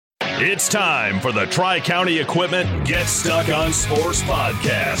It's time for the Tri-County Equipment Get Stuck on Sports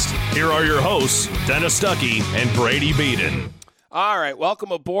podcast. Here are your hosts, Dennis Stuckey and Brady Beaton. All right,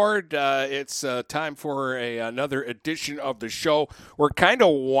 welcome aboard. It's time for another edition of the show. We're kind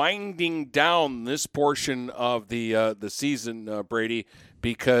of winding down this portion of the season, Brady,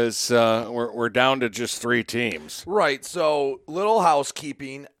 because we're down to just 3 teams. Right, so little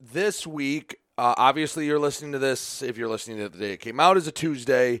housekeeping. This week, obviously you're listening to this, if you're listening to it the day it came out, is a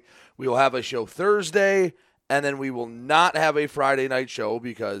Tuesday. We will have a show Thursday, and then we will not have a Friday night show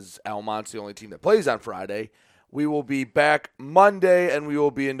because Almont's the only team that plays on Friday. We will be back Monday, and we will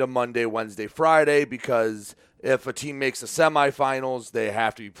be into Monday, Wednesday, Friday, because if a team makes the semifinals, they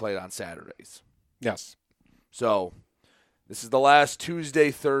have to be played on Saturdays. Yes. So this is the last Tuesday,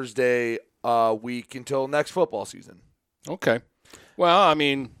 Thursday week until next football season. Okay. Well, I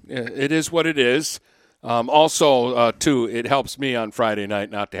mean, it is what it is. Also, too, it helps me on Friday night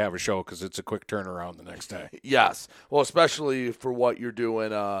not to have a show because it's a quick turnaround the next day. Yes. Well, especially for what you're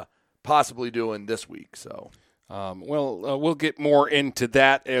doing, possibly doing this week. So. We'll get more into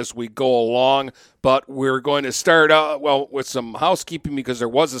that as we go along, but we're going to start with some housekeeping because there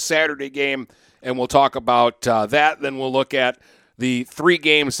was a Saturday game, and we'll talk about that. Then we'll look at the 3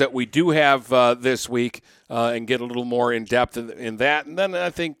 games that we do have this week and get a little more in depth in that. And then I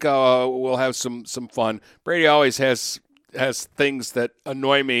think we'll have some fun. Brady always has things that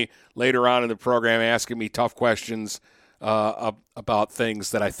annoy me later on in the program, asking me tough questions about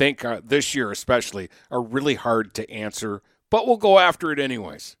things that I think this year especially are really hard to answer, but we'll go after it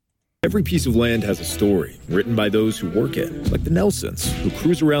anyways. Every piece of land has a story written by those who work it, like the Nelsons, who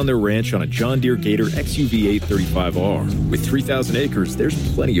cruise around their ranch on a John Deere Gator XUV 835R. With 3,000 acres, there's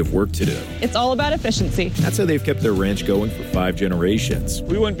plenty of work to do. It's all about efficiency. That's how they've kept their ranch going for 5 generations.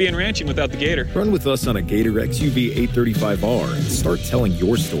 We wouldn't be in ranching without the Gator. Run with us on a Gator XUV 835R and start telling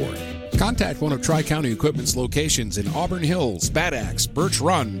your story. Contact one of Tri-County Equipment's locations in Auburn Hills, Bad Axe, Birch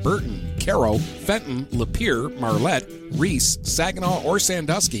Run, Burton, Caro, Fenton, Lapeer, Marlette, Reese, Saginaw, or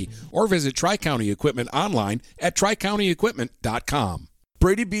Sandusky, or visit Tri-County Equipment online at tricountyequipment.com.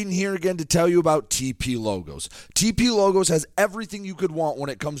 Brady Beaton here again to tell you about TP Logos. TP Logos has everything you could want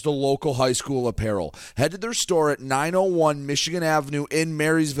when it comes to local high school apparel. Head to their store at 901 Michigan Avenue in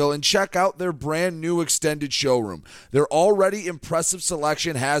Marysville and check out their brand new extended showroom. Their already impressive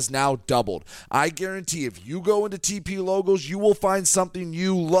selection has now doubled. I guarantee if you go into TP Logos, you will find something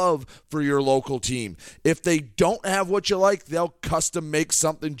you love for your local team. If they don't have what you like, they'll custom make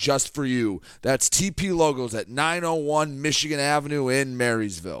something just for you. That's TP Logos at 901 Michigan Avenue in Marysville.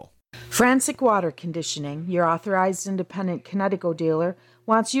 Frantic Water Conditioning, your authorized independent Connecticut dealer,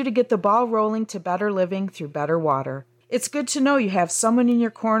 wants you to get the ball rolling to better living through better water. It's good to know you have someone in your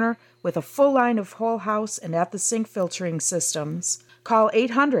corner with a full line of whole house and at-the-sink filtering systems. Call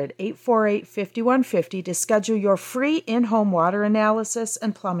 800-848-5150 to schedule your free in-home water analysis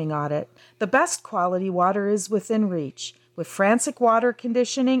and plumbing audit. The best quality water is within reach with Frantic Water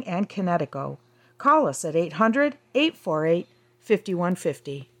Conditioning and Connecticut. Call us at 800-848-5150.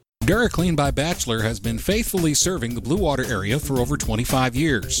 5150. DuraClean by Bachelor has been faithfully serving the Blue Water area for over 25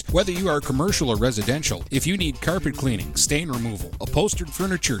 years. Whether you are commercial or residential, if you need carpet cleaning, stain removal, upholstered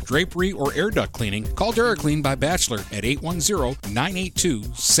furniture, drapery, or air duct cleaning, call DuraClean by Bachelor at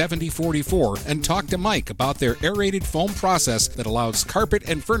 810-982-7044 and talk to Mike about their aerated foam process that allows carpet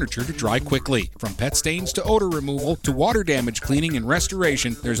and furniture to dry quickly. From pet stains to odor removal to water damage cleaning and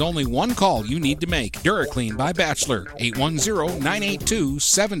restoration, there's only one call you need to make. DuraClean by Bachelor,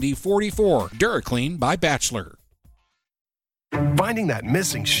 810-982-7044. DuraClean by Bachelor. Finding that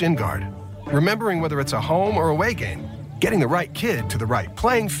missing shin guard. Remembering whether it's a home or away game. Getting the right kid to the right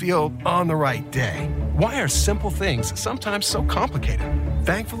playing field on the right day. Why are simple things sometimes so complicated?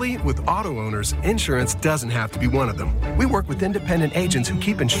 Thankfully, with auto owners, insurance doesn't have to be one of them. We work with independent agents who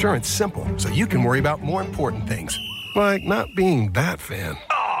keep insurance simple so you can worry about more important things. Like not being that fan.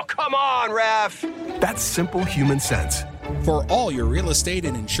 Oh, come on, ref! That's simple human sense. For all your real estate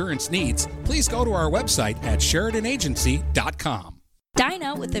and insurance needs, please go to our website at SheridanAgency.com. Dine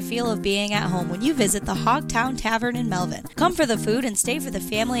out with the feel of being at home when you visit the Hogtown Tavern in Melvin. Come for the food and stay for the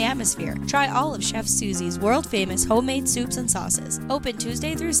family atmosphere. Try all of Chef Susie's world-famous homemade soups and sauces. Open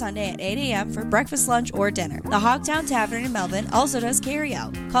Tuesday through Sunday at 8 a.m. for breakfast, lunch, or dinner. The Hogtown Tavern in Melvin also does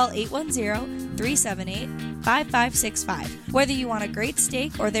carry-out. Call 810-378-5565. Whether you want a great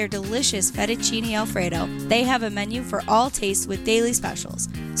steak or their delicious fettuccine Alfredo, they have a menu for all tastes with daily specials.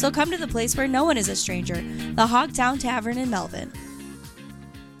 So come to the place where no one is a stranger, the Hogtown Tavern in Melvin.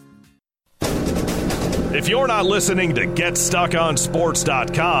 If you're not listening to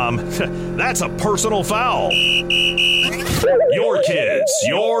GetStuckOnSports.com, that's a personal foul. Your kids,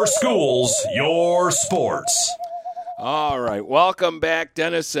 your schools, your sports. All right. Welcome back,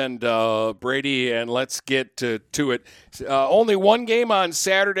 Dennis and Brady, and let's get to it. Only one game on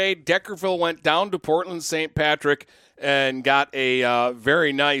Saturday. Deckerville went down to Portland St. Patrick and got a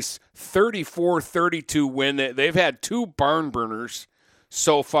very nice 34-32 win. They've had two barn burners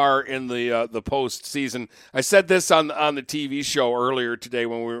so far in the postseason. I said this on the TV show earlier today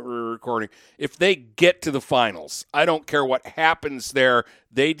when we were recording. If they get to the finals, I don't care what happens there.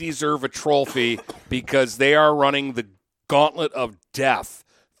 They deserve a trophy because they are running the gauntlet of death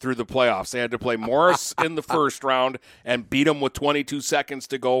through the playoffs. They had to play Morris in the first round and beat them with 22 seconds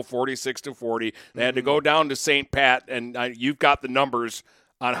to go, 46-40. They had to go down to St. Pat, and you've got the numbers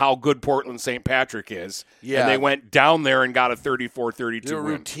on how good Portland St. Patrick is. Yeah. And they went down there and got a 34-32 They're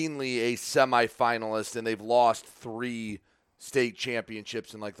win. routinely a semifinalist, and they've lost 3 state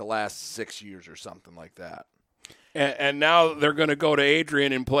championships in like the last 6 years or something like that. And now they're going to go to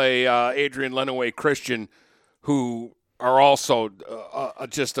Adrian and play Adrian Lenawee Christian, who are also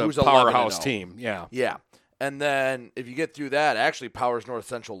just a powerhouse team. Yeah. Yeah. And then if you get through that, actually Powers North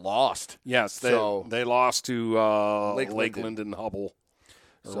Central lost. Yes, they lost to Lakeland and Hubble.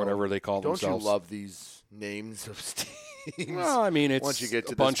 Or whatever they call themselves. Don't you love these names of teams? Well, I mean, it's once you get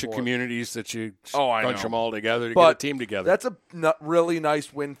to a bunch of communities that you bunch bunch them all together to get a team together. That's a really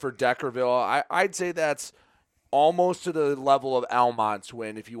nice win for Deckerville. I'd say that's almost to the level of Almont's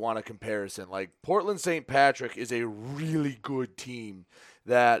win if you want a comparison. Like, Portland St. Patrick is a really good team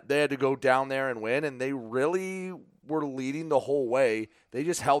that they had to go down there and win, and they really were leading the whole way. They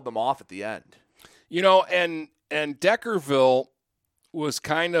just held them off at the end. You know, and Deckerville was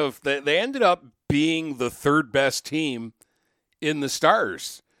kind of they ended up being the third best team in the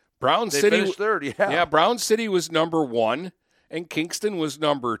Stars. Brown City finished third, yeah. Yeah, Brown City was number 1 and Kingston was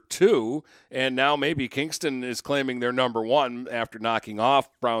number 2, and now maybe Kingston is claiming they're number 1 after knocking off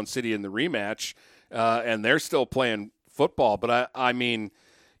Brown City in the rematch, and they're still playing football. But I mean,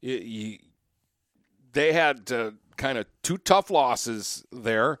 they had kind of 2 tough losses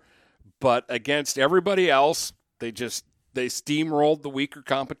there, but against everybody else, they steamrolled the weaker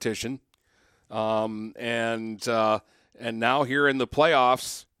competition, and now here in the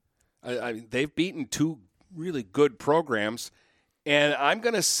playoffs, they've beaten 2 really good programs, and I'm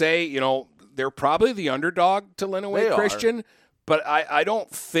going to say, you know, they're probably the underdog to Lenawee Christian, but I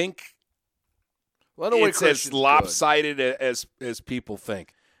don't think it's as lopsided as people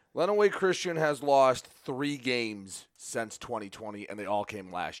think. Lenawee Christian has lost 3 games since 2020, and they all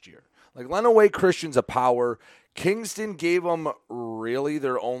came last year. Like, Lenawee Christian's a power. Kingston gave them really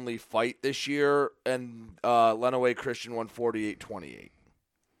their only fight this year, and Lenawee Christian won 48-28.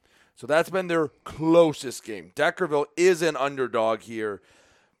 So that's been their closest game. Deckerville is an underdog here,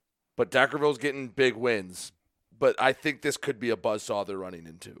 but Deckerville's getting big wins. But I think this could be a buzzsaw they're running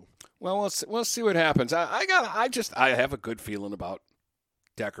into. Well, we'll see what happens. I have a good feeling about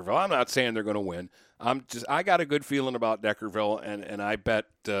Deckerville. I'm not saying they're going to win. I got a good feeling about Deckerville, and I bet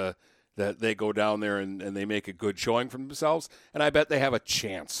that they go down there and they make a good showing for themselves, and I bet they have a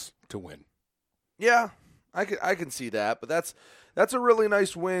chance to win. Yeah, I can see that, but that's a really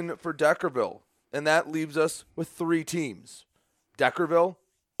nice win for Deckerville, and that leaves us with 3 teams: Deckerville,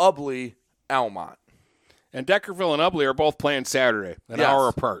 Ubley, Almont. And Deckerville and Ubley are both playing Saturday, an hour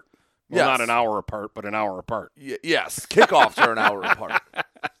apart. Well, not an hour apart, but an hour apart. Yes, kickoffs are an hour apart.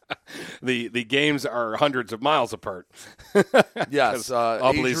 The games are hundreds of miles apart. Yes,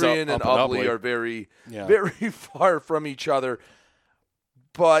 Adrian and Ubley are very far from each other.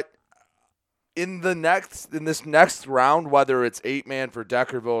 But in this next round, whether it's 8-man for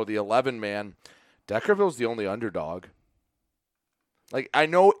Deckerville or the 11-man, Deckerville's the only underdog. Like, I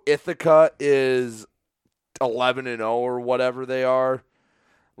know Ithaca is 11-0 or whatever they are.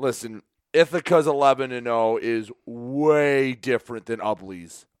 Listen, Ithaca's 11-0 is way different than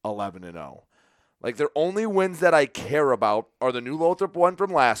Ubley's 11-0. Like, their only wins that I care about are the New Lothrop one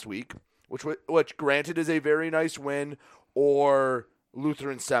from last week, which granted is a very nice win, or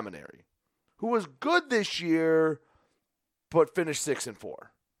Lutheran Seminary, who was good this year but finished 6-4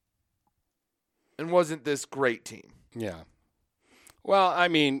 and wasn't this great team. Yeah. Well, I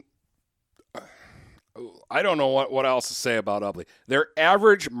mean, I don't know what else to say about Ubley. Their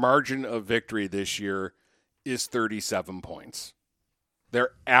average margin of victory this year is 37 points.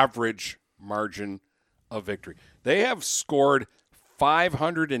 Their average margin of victory. They have scored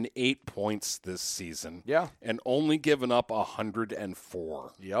 508 points this season. Yeah. And only given up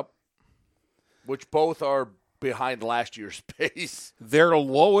 104. Yep. Which both are behind last year's pace. Their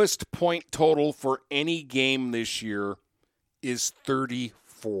lowest point total for any game this year is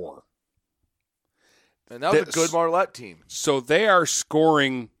 34. And that was a good Marlette team. So they are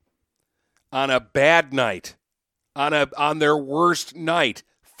scoring on a bad night, on their worst night,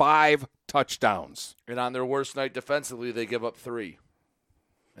 5 touchdowns. And on their worst night defensively, they give up 3.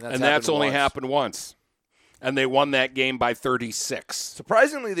 And that's only happened once. And they won that game by 36.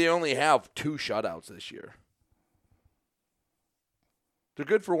 Surprisingly, they only have 2 shutouts this year. They're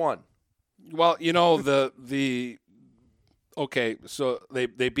good for 1. Well, okay, so they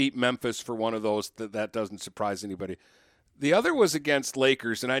beat Memphis for one of those. That doesn't surprise anybody. The other was against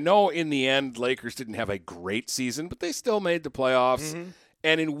Lakers, and I know in the end Lakers didn't have a great season, but they still made the playoffs. Mm-hmm.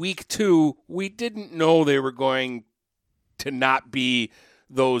 And in week 2, we didn't know they were going to not be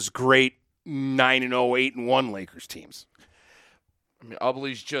those great 9-0, 8-1 Lakers teams. I mean,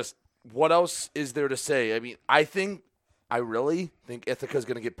 Ubly's just, what else is there to say? I mean, I really think Ithaca's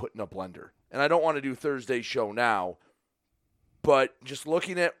going to get put in a blender. And I don't want to do Thursday's show now, but just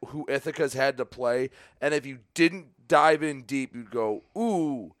looking at who Ithaca's had to play, and if you didn't dive in deep, you'd go,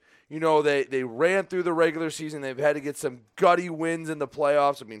 ooh, they ran through the regular season. They've had to get some gutty wins in the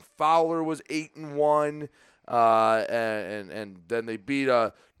playoffs. I mean, Fowler was 8-1, and then they beat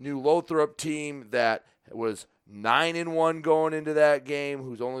a New Lothrop team that was 9-1 going into that game,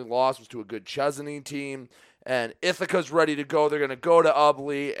 whose only loss was to a good Chesney team. And Ithaca's ready to go. They're going to go to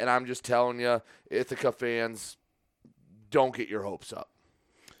Ubly, and I'm just telling you, Ithaca fans, don't get your hopes up.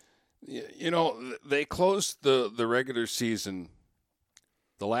 They closed the regular season,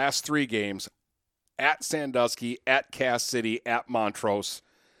 the last 3 games, at Sandusky, at Cass City, at Montrose,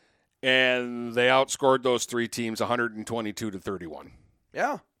 and they outscored those 3 teams 122-31.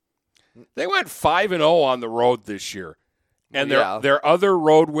 Yeah. They went 5-0 on the road this year. And their other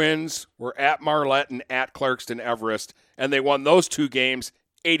road wins were at Marlette and at Clarkston Everest, and they won those 2 games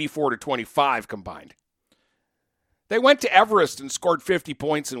 84-25 combined. They went to Everest and scored 50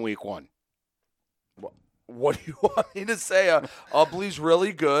 points in week 1. What do you want me to say? Ubly's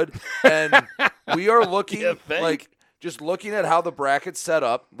really good, and we are looking just looking at how the bracket's set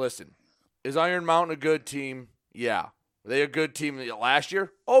up. Listen, is Iron Mountain a good team? Yeah. Were they a good team last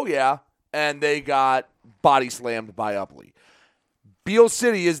year? Oh, yeah. And they got body slammed by Ubly. Beale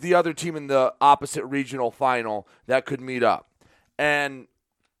City is the other team in the opposite regional final that could meet up. And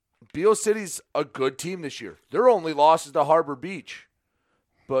Beale City's a good team this year. Their only loss is to Harbor Beach.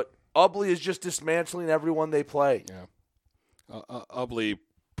 But Ubly is just dismantling everyone they play. Yeah. Ubly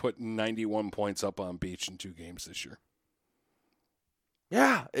put 91 points up on Beach in 2 games this year.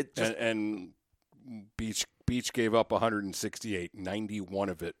 Yeah. And Beach gave up 168. 91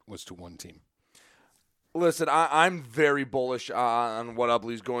 of it was to 1 team. Listen, I'm very bullish on what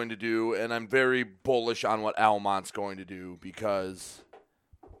Ubly's going to do, and I'm very bullish on what Almont's going to do because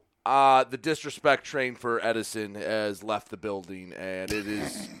the disrespect train for Edison has left the building, and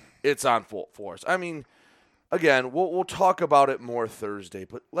it's on full force. I mean, again, we'll talk about it more Thursday,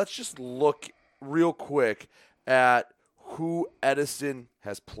 but let's just look real quick at who Edison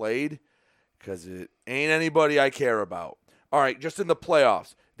has played because it ain't anybody I care about. All right, just in the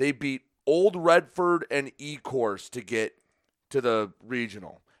playoffs, they beat Old Redford and E-Course to get to the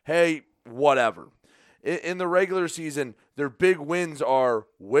regional. Hey, whatever. In the regular season, their big wins are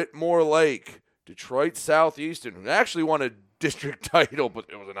Whitmore Lake, Detroit Southeastern, who actually won a district title, but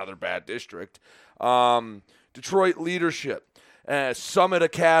it was another bad district. Detroit Leadership, Summit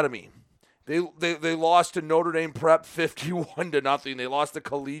Academy. They lost to Notre Dame Prep 51-0. They lost to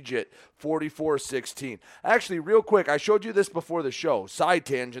Collegiate 44-16. Actually, real quick, I showed you this before the show. Side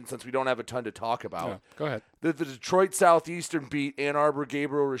tangent, since we don't have a ton to talk about. Yeah, go ahead. The Detroit Southeastern beat Ann Arbor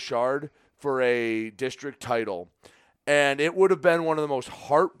Gabriel Richard for a district title. And it would have been one of the most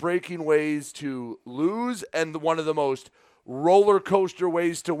heartbreaking ways to lose and one of the most roller coaster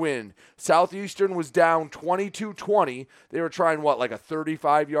ways to win. Southeastern was down 22-20. They were trying like a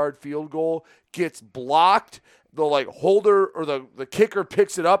 35-yard field goal, gets blocked. The holder or the kicker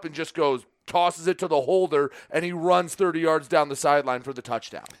picks it up and just tosses it to the holder, and he runs 30 yards down the sideline for the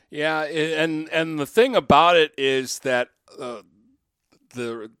touchdown. Yeah, and the thing about it is that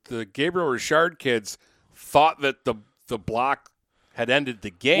the Gabriel Richard kids thought that the block had ended the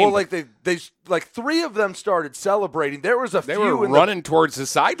game. Well, they 3 of them started celebrating. There was a few. They were running towards the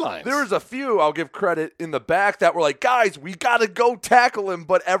sidelines. There was a few, I'll give credit, in the back that were like, guys, we got to go tackle him.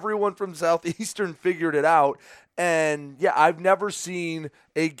 But everyone from Southeastern figured it out. And, yeah, I've never seen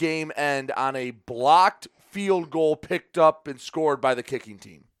a game end on a blocked field goal picked up and scored by the kicking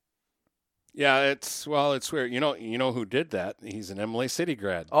team. Yeah, it's weird. You know who did that? He's an Emily City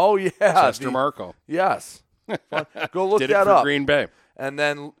grad. Oh, yeah. Chester Marco. Yes. Go look Did that it for up. Green Bay. And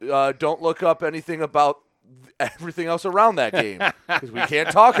then don't look up anything about everything else around that game because we can't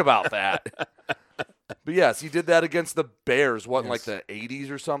talk about that. But yes, he did that against the Bears, in like the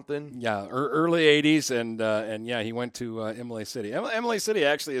 80s or something? Yeah, early 80s, and yeah, he went to Imlay City. Imlay City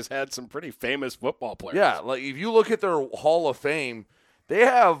actually has had some pretty famous football players. Yeah, like if you look at their Hall of Fame, they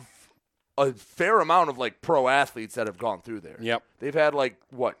have a fair amount of like pro athletes that have gone through there. Yep. They've had like,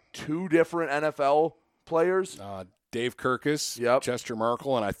 2 different NFL players? Dave Kirkus, Yep. Chester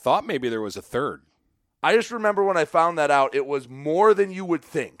Markle, and I thought maybe there was a third. I just remember when I found that out, it was more than you would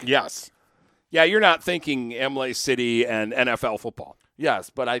think. Yes. Yeah, you're not thinking Imlay City and NFL football. Yes,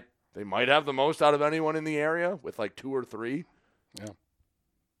 but they might have the most out of anyone in the area with like 2 or 3. Yeah.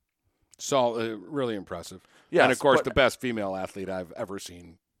 So, really impressive. Yes, and, of course, the best female athlete I've ever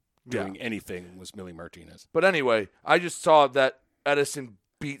seen doing Yeah. anything was Millie Martinez. But anyway, I just saw that Edison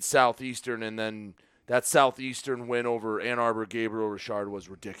beat Southeastern, and then that Southeastern win over Ann Arbor Gabriel Richard was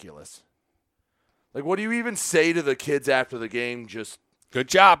ridiculous. Like, what do you even say to the kids after the game? Just good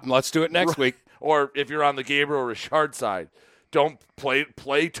job. Let's do it next week. Or if you're on the Gabriel Richard side, don't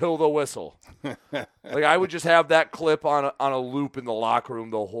play till the whistle. Like, I would just have that clip on a loop in the locker room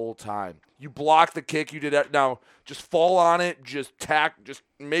the whole time. You block the kick, you did that. Now, just fall on it, just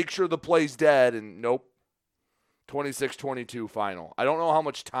make sure the play's dead, and nope. 26-22 final. I don't know how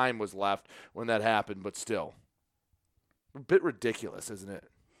much time was left when that happened, but still. A bit ridiculous, isn't it?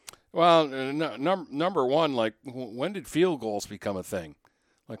 Well, number one, like, when did field goals become a thing?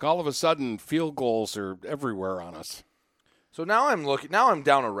 Like, all of a sudden, field goals are everywhere on us. So now I'm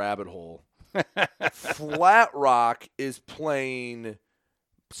down a rabbit hole. Flat Rock is playing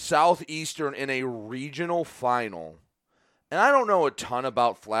Southeastern in a regional final. And I don't know a ton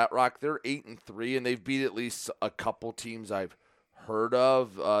about Flat Rock. They're 8-3, and they've beat at least a couple teams I've heard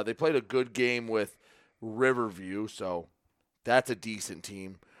of. They played a good game with Riverview, so that's a decent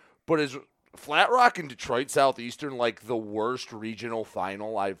team. But is Flat Rock and Detroit Southeastern like the worst regional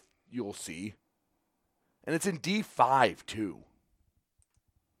final you'll see? And it's in D5 too.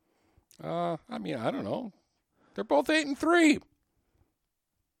 I mean, I don't know. They're both 8-3.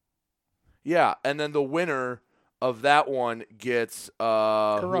 Yeah, and then the winner of that one gets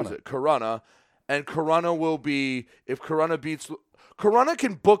Corunna. And Corunna will be, if Corunna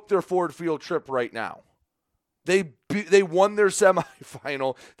can book their Ford Field trip right now. They won their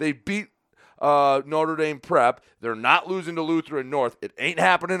semifinal. They beat Notre Dame Prep. They're not losing to Lutheran North. It ain't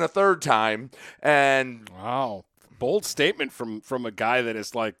happening a third time. And wow, bold statement from a guy that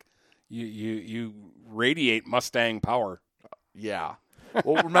is like, you radiate Mustang power. Yeah.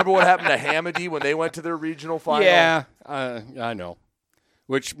 Well, remember what happened to Hamady when they went to their regional final? Yeah, I know.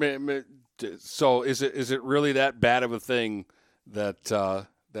 So is it really that bad of a thing that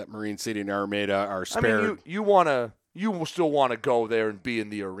Marine City and Armada are spared? I mean, you still want to go there and be in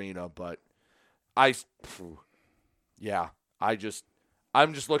the arena, but I'm just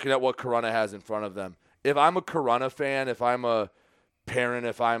looking at what Corunna has in front of them. If I'm a Corunna fan, if I'm a parent,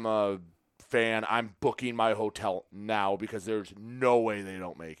 if I'm a fan, I'm booking my hotel now because there's no way they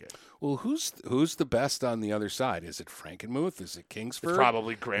don't make it. Well, who's the best on the other side? Is it Frankenmuth? Is it Kingsford? It's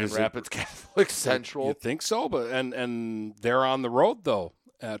probably Grand Rapids Catholic Central. You think so? But and they're on the road though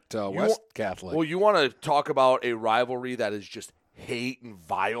at West Catholic. Well, you want to talk about a rivalry that is just hate and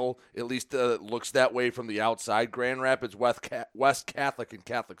vile. At least looks that way from the outside. Grand Rapids West Catholic and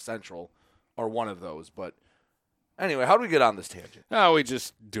Catholic Central are one of those. But anyway, how do we get on this tangent? Oh, we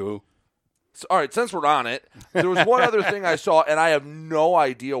just do. So, all right, since we're on it, there was one other thing I saw, and I have no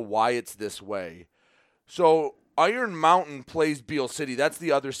idea why it's this way. So Iron Mountain plays Beale City. That's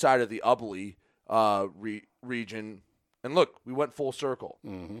the other side of the Ubly region. And look, we went full circle.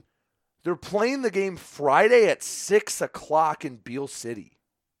 Mm-hmm. They're playing the game Friday at 6 o'clock in Beale City.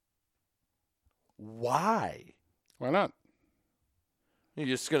 Why? Why not? You're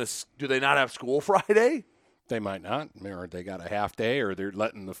just going to – do they not have school Friday? They might not. Or they got a half day, or they're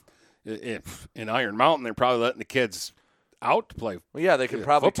letting in Iron Mountain, they're probably letting the kids out to play. Well, yeah, they could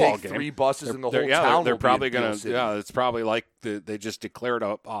probably take game. 3 buses in the whole town. They're probably going to. Yeah, it's probably like they just declared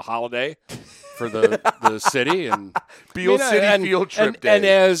a holiday for the city and Beale City field trip day. And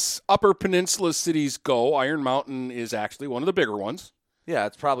as Upper Peninsula cities go, Iron Mountain is actually one of the bigger ones. Yeah,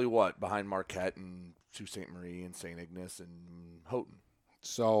 it's probably behind Marquette and Sault Ste. Marie and St. Ignace and Houghton.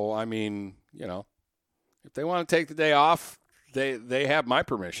 So I mean, if they want to take the day off, they have my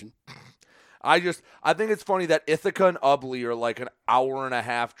permission. I think it's funny that Ithaca and Ubly are like an hour and a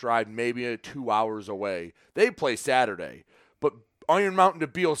half drive, maybe 2 hours away. They play Saturday, but Iron Mountain to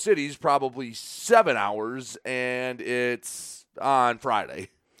Beale City is probably 7 hours, and it's on Friday.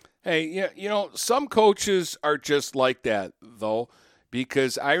 Hey, some coaches are just like that, though,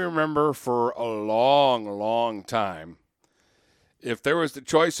 because I remember for a long, long time, if there was the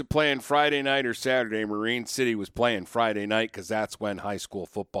choice of playing Friday night or Saturday, Marine City was playing Friday night because that's when high school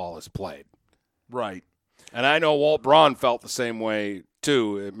football is played. Right. And I know Walt Braun felt the same way,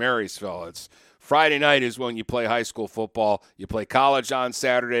 too, at Marysville. It's Friday night is when you play high school football. You play college on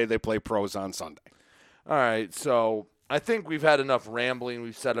Saturday. They play pros on Sunday. All right, so I think we've had enough rambling.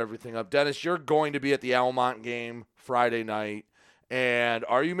 We've set everything up. Dennis, you're going to be at the Almont game Friday night. And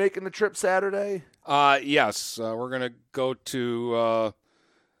are you making the trip Saturday? Yes. We're going to go to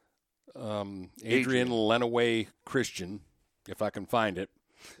Adrian Lenaway Christian, if I can find it.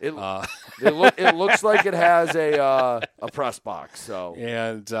 It looks like it has a press box. So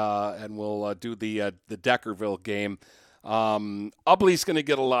and we'll do the Deckerville game. Ubley's going to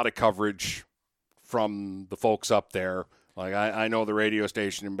get a lot of coverage from the folks up there. Like I know the radio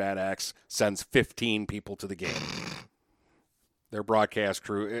station in Bad Axe sends 15 people to the game. Their broadcast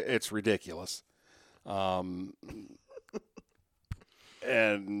crew, it's ridiculous. And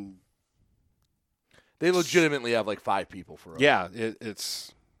they legitimately have like 5 people for it. Yeah,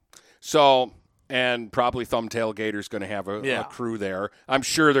 it's so, and probably Thumbtail Gator's going to have a crew there. I'm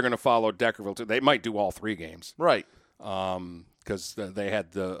sure they're going to follow Deckerville too. They might do all 3 games. Right. Because they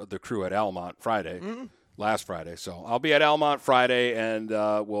had the crew at Almont Friday, last Friday. So I'll be at Almont Friday, and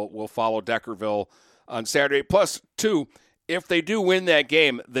we'll follow Deckerville on Saturday. Plus, 2, if they do win that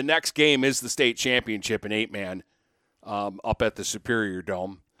game, the next game is the state championship in 8-man up at the Superior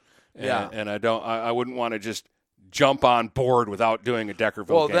Dome. And I wouldn't want to just jump on board without doing a Deckerville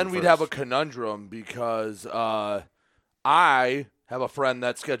game. Well, then we'd first. have a conundrum because I have a friend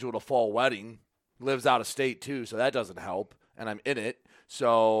that scheduled a fall wedding, lives out of state too, so that doesn't help, and I'm in it,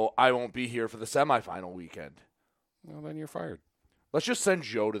 so I won't be here for the semifinal weekend. Well, then you're fired. Let's just send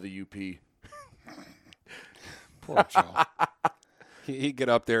Joe to the UP. Poor Joe. He'd get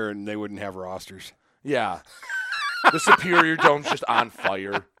up there and they wouldn't have rosters. Yeah. The Superior Dome's just on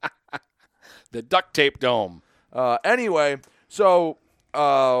fire. The duct tape dome. Anyway, so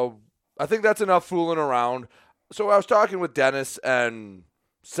I think that's enough fooling around. So I was talking with Dennis, and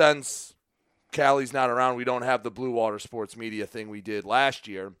since Callie's not around, we don't have the Blue Water Sports Media thing we did last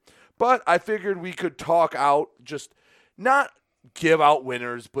year. But I figured we could talk out, just not give out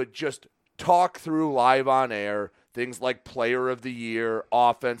winners, but just talk through live on air things like Player of the Year,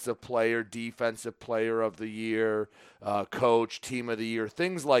 Offensive Player, Defensive Player of the Year, Coach, Team of the Year,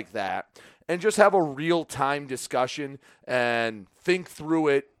 things like that, and just have a real-time discussion and think through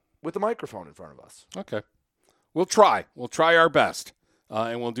it with a microphone in front of us. Okay. We'll try. We'll try our best,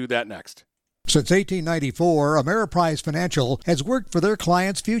 and we'll do that next. Since 1894, Ameriprise Financial has worked for their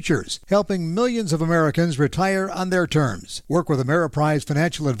clients' futures, helping millions of Americans retire on their terms. Work with Ameriprise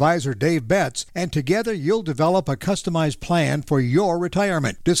Financial Advisor Dave Betts, and together you'll develop a customized plan for your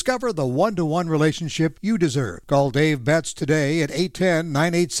retirement. Discover the one-to-one relationship you deserve. Call Dave Betts today at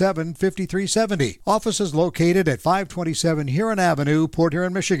 810-987-5370. Office is located at 527 Huron Avenue, Port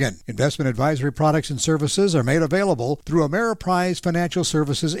Huron, Michigan. Investment advisory products and services are made available through Ameriprise Financial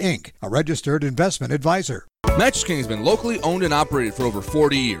Services, Inc., a registered investment advisor. Mattress King has been locally owned and operated for over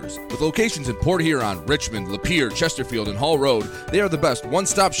 40 years. With locations in Port Huron, Richmond, Lapeer, Chesterfield, and Hall Road, they are the best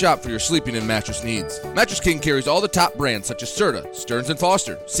one-stop shop for your sleeping and mattress needs. Mattress King carries all the top brands such as Serta, Stearns &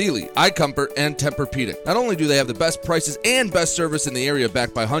 Foster, Sealy, iComfort, and Tempur-Pedic. Not only do they have the best prices and best service in the area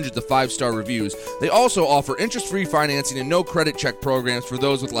backed by hundreds of 5-star reviews, they also offer interest-free financing and no credit check programs for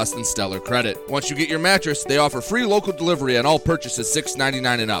those with less than stellar credit. Once you get your mattress, they offer free local delivery on all purchases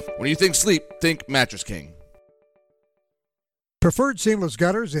 $6.99 and up. When you think sleep, think Mattress King. Preferred Seamless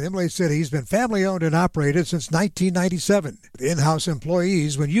Gutters in Imlay City has been family-owned and operated since 1997. With in-house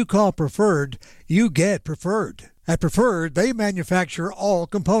employees, when you call Preferred, you get Preferred. At Preferred, they manufacture all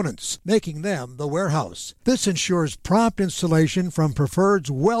components, making them the warehouse. This ensures prompt installation from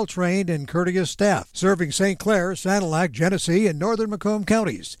Preferred's well-trained and courteous staff, serving St. Clair, Sanilac, Genesee, and northern Macomb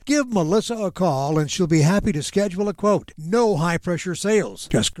counties. Give Melissa a call, and she'll be happy to schedule a quote. No high-pressure sales,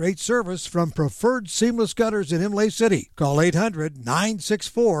 just great service from Preferred Seamless Gutters in Imlay City. Call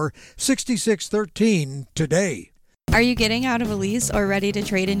 800-964-6613 today. Are you getting out of a lease or ready to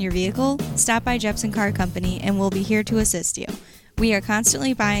trade in your vehicle? Stop by Jepson Car Company and we'll be here to assist you. We are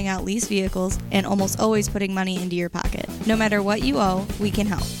constantly buying out leased vehicles and almost always putting money into your pocket. No matter what you owe, we can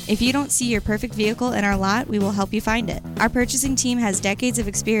help. If you don't see your perfect vehicle in our lot, we will help you find it. Our purchasing team has decades of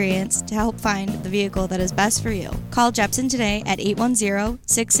experience to help find the vehicle that is best for you. Call Jepson today at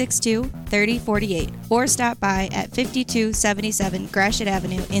 810-662-3048 or stop by at 5277 Gratiot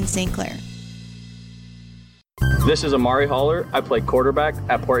Avenue in St. Clair. This is Amari Haller. I play quarterback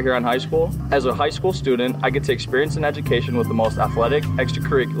at Port Huron High School. As a high school student, I get to experience an education with the most athletic,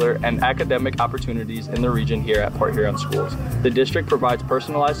 extracurricular, and academic opportunities in the region here at Port Huron Schools. The district provides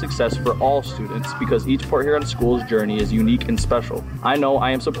personalized success for all students because each Port Huron School's journey is unique and special. I know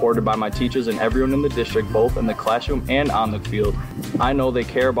I am supported by my teachers and everyone in the district, both in the classroom and on the field. I know they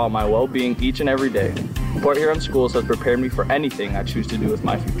care about my well-being each and every day. Port Huron Schools has prepared me for anything I choose to do with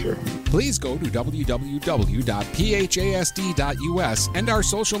my future. Please go to www.phasd.us and our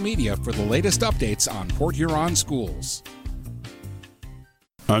social media for the latest updates on Port Huron Schools.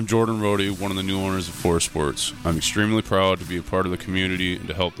 I'm Jordan Rohde, one of the new owners of Forest Sports. I'm extremely proud to be a part of the community and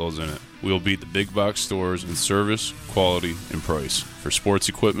to help those in it. We will beat the big box stores in service, quality, and price. For sports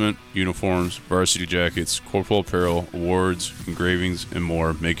equipment, uniforms, varsity jackets, corporal apparel, awards, engravings, and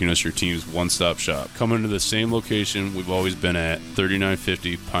more, making us your team's one-stop shop. Come into the same location we've always been at,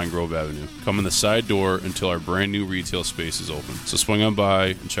 3950 Pine Grove Avenue. Come in the side door until our brand new retail space is open. So swing on by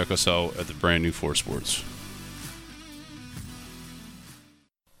and check us out at the brand new Forest Sports.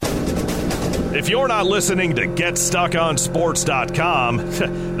 If you're not listening to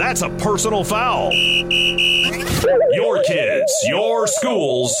GetStuckOnSports.com, that's a personal foul. Your kids, your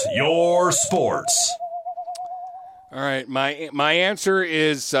schools, your sports. All right, my answer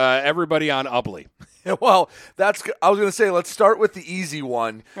is everybody on Ubley. Well, I was going to say, let's start with the easy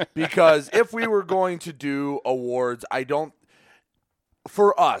one, because if we were going to do awards,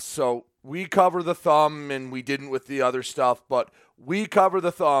 for us, so we cover the thumb, and we didn't with the other stuff, but we cover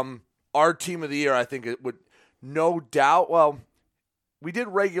the thumb. Our team of the year, I think it would no doubt, we did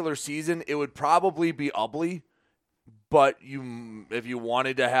regular season, it would probably be Ubley, but if you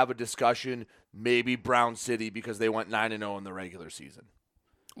wanted to have a discussion, maybe Brown City because they went 9-0 in the regular season.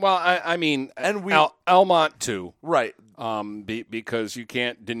 Well, I mean, and Almont too, right? Because you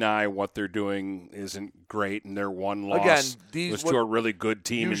can't deny what they're doing isn't great, and their one loss was to a really good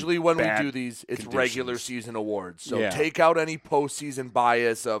team. Usually, when we do these, it's regular season awards. So take out any postseason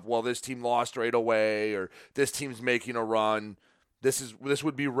bias of this team lost right away or this team's making a run. This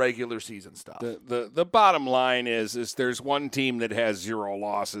would be regular season stuff. The bottom line is there's one team that has 0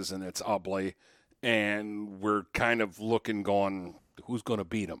 losses, and it's Ubley, and we're kind of going. Who's going to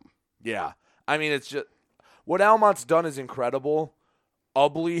beat them? Yeah. I mean, it's just what Almont's done is incredible.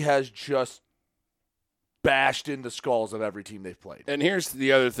 Ubley has just bashed in the skulls of every team they've played. And here's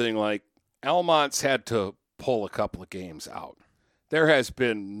the other thing, Almont's had to pull a couple of games out. There has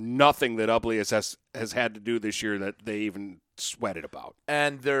been nothing that Ubley has had to do this year that they even sweated about.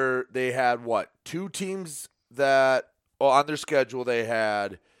 And they had, 2 teams that on their schedule they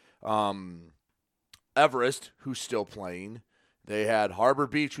had Everest, who's still playing. They had Harbor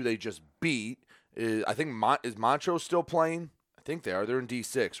Beach, who they just beat. I think is Montrose still playing? I think they are. They're in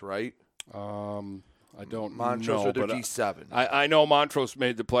D6, right? I don't Montrose know. Or they're D7. I know Montrose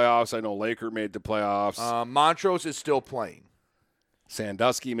made the playoffs. I know Laker made the playoffs. Montrose is still playing.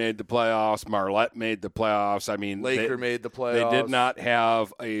 Sandusky made the playoffs. Marlette made the playoffs. I mean, Laker made the playoffs. They did not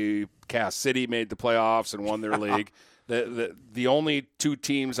have a Cass City made the playoffs and won their league. The only 2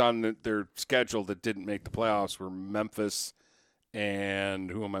 teams on their schedule that didn't make the playoffs were Memphis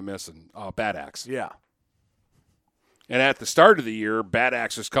and who am I missing? Bad Axe. Yeah. And at the start of the year, Bad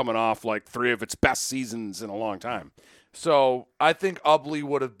Axe was coming off 3 of its best seasons in a long time. So I think Ubley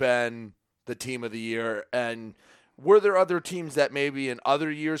would have been the team of the year. And were there other teams that maybe in other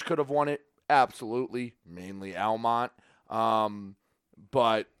years could have won it? Absolutely. Mainly Almont.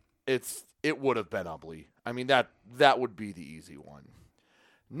 But it would have been Ubley. I mean, that would be the easy one.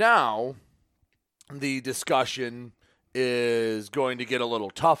 Now, the discussion is going to get a little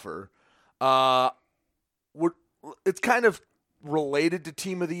tougher. It's kind of related to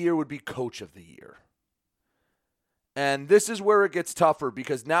team of the year, would be coach of the year. And this is where it gets tougher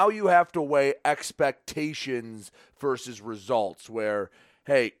because now you have to weigh expectations versus results where,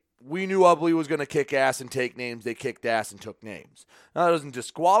 hey, we knew Ubley was going to kick ass and take names. They kicked ass and took names. Now, that doesn't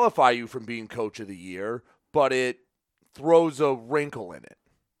disqualify you from being coach of the year, but it throws a wrinkle in it.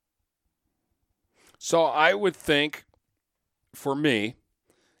 So I would think, for me,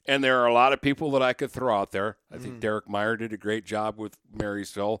 and there are a lot of people that I could throw out there. I think Derek Meyer did a great job with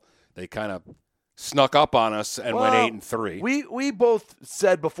Marysville. They kind of snuck up on us and went 8-3. We both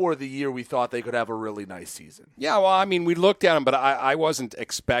said before the year we thought they could have a really nice season. Yeah, well, I mean, we looked at them, but I wasn't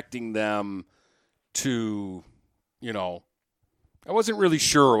expecting them to, I wasn't really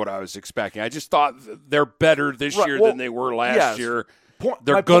sure what I was expecting. I just thought they're better this year than they were last year.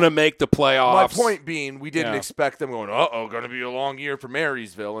 They're going to make the playoffs. My point being, we didn't expect them going, going to be a long year for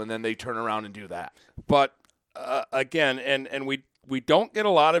Marysville, and then they turn around and do that. But, again, and we we don't get a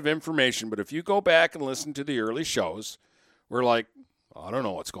lot of information, but if you go back and listen to the early shows, we're like, I don't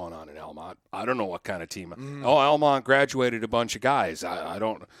know what's going on in Almont. I don't know what kind of team. Oh, Almont graduated a bunch of guys.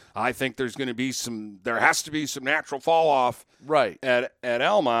 I think there's going to be there has to be some natural fall off right at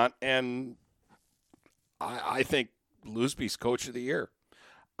Almont, and I think Lusby's coach of the year.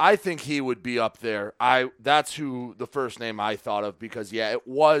 I think he would be up there. That's who the first name I thought of because it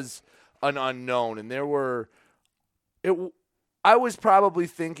was an unknown, and I was probably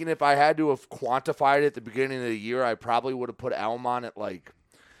thinking if I had to have quantified it at the beginning of the year, I probably would have put Almont at like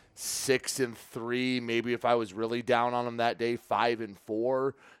 6-3. Maybe if I was really down on them that day,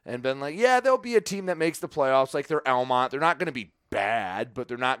 5-4, and been like, yeah, there'll be a team that makes the playoffs. Like they're Almont. They're not going to be bad, but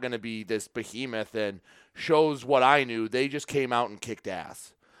they're not going to be this behemoth. And shows what I knew. They just came out and kicked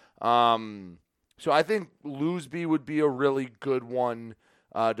ass. So I think Lusby would be a really good one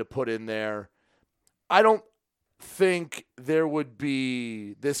to put in there. I don't think there would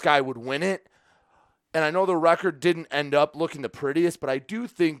be this guy would win it, and I know the record didn't end up looking the prettiest, but I do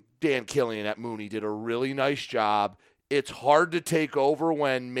think Dan Killian at Mooney did a really nice job. It's hard to take over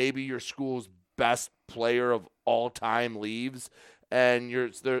when maybe your school's best player of all time leaves and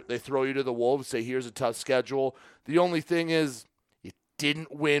they throw you to the wolves, say here's a tough schedule. The only thing is you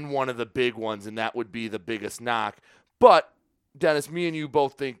didn't win one of the big ones, and that would be the biggest knock. But Dennis, me and you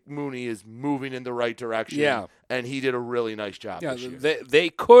both think Mooney is moving in the right direction. Yeah. And he did a really nice job this year. They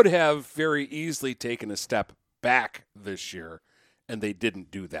could have very easily taken a step back this year, and they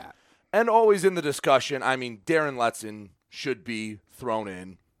didn't do that. And always in the discussion, I mean, Darren Letson should be thrown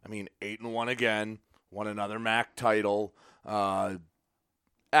in. I mean, 8-1 again, won another MAC title.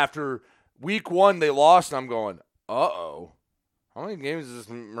 After week 1, they lost, and I'm going, uh-oh. How many games is this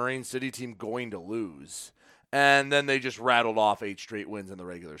Marine City team going to lose? And then they just rattled off 8 straight wins in the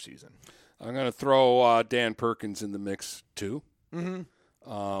regular season. I'm going to throw Dan Perkins in the mix, too. Mm-hmm.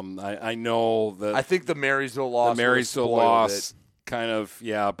 I know that. I think the Marysville loss. Kind of,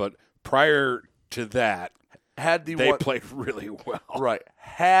 yeah. But prior to that, they played really well. Right.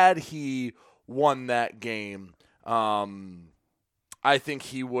 Had he won that game, I think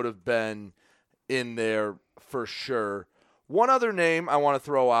he would have been in there for sure. One other name I want to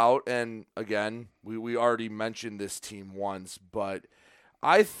throw out, and again, we already mentioned this team once, but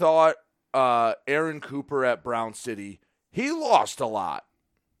I thought Aaron Cooper at Brown City, he lost a lot.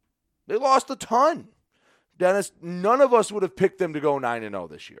 They lost a ton. Dennis, none of us would have picked them to go 9-0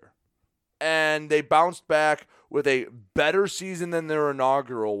 this year. And they bounced back with a better season than their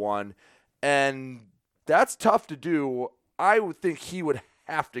inaugural one, and that's tough to do. I would think he would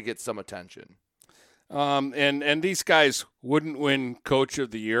have to get some attention. And these guys wouldn't win Coach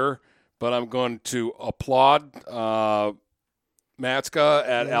of the Year, but I'm going to applaud Matska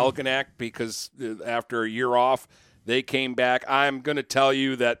at Algonac because after a year off, they came back. I'm going to tell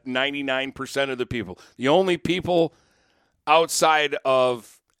you that 99% of the people, the only people outside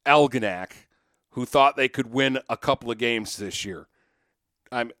of Algonac who thought they could win a couple of games this year,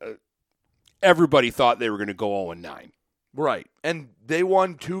 everybody thought they were going to go 0-9. Right, and they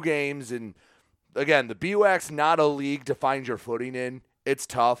won 2 games, and again, the BWAC's not a league to find your footing in. It's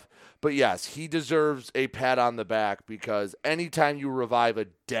tough. But, yes, he deserves a pat on the back because anytime you revive a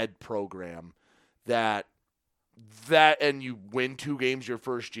dead program that and you win 2 games your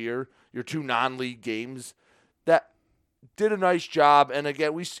first year, your 2 non-league games, that did a nice job. And,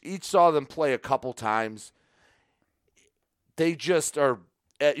 again, we each saw them play a couple times. They just are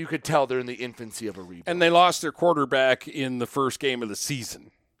 – you could tell they're in the infancy of a rebuild. And they lost their quarterback in the first game of the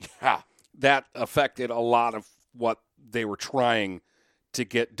season. Yeah. That affected a lot of what they were trying to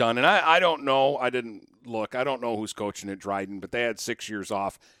get done. And I don't know. I didn't look. I don't know who's coaching at Dryden, but they had 6 years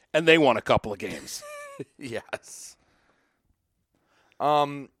off, and they won a couple of games. Yes.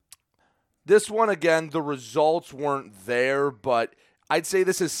 This one, again, the results weren't there, but I'd say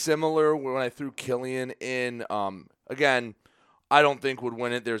this is similar when I threw Killian in. Again, I don't think would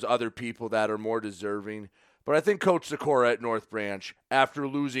win it. There's other people that are more deserving. But I think Coach Sikora at North Branch, after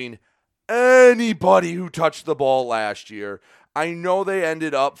losing anybody who touched the ball last year, I know they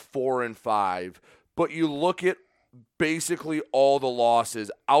ended up 4-5, but you look at basically all the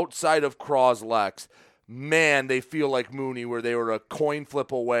losses outside of Cros-Lex, man, they feel like Mooney where they were a coin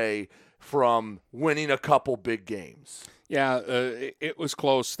flip away from winning a couple big games. Yeah, it was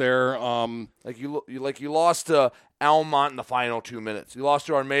close there. You lost to Almont in the final 2 minutes. You lost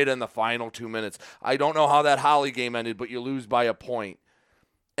to Armada in the final 2 minutes. I don't know how that Holly game ended, but you lose by a point.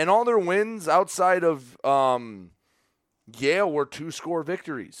 And all their wins outside of Yale were 2-score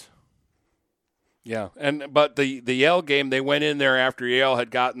victories. Yeah, but the Yale game, they went in there after Yale had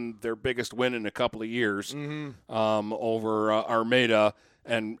gotten their biggest win in a couple of years over Armada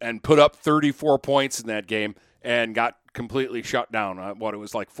and put up 34 points in that game and got completely shut down. It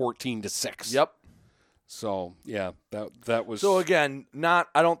was like 14-6. Yep. So, yeah, that was... So, again, I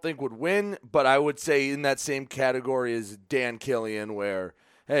don't think would win, but I would say in that same category as Dan Killian where,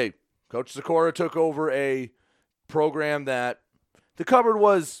 hey, Coach Sikora took over a program that the cupboard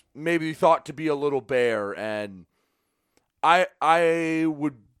was maybe thought to be a little bare, and I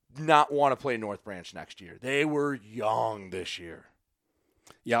would not want to play North Branch next year. They were young this year.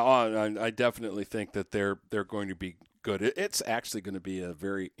 Yeah, I definitely think that they're going to be good. It's actually going to be a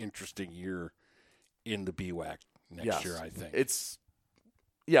very interesting year in the BWAC next year, I think.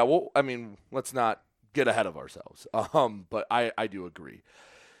 Let's not get ahead of ourselves. But I do agree.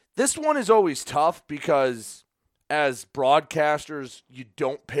 This one is always tough because as broadcasters, you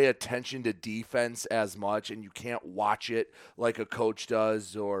don't pay attention to defense as much, and you can't watch it like a coach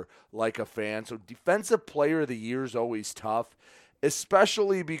does or like a fan. So Defensive Player of the Year is always tough,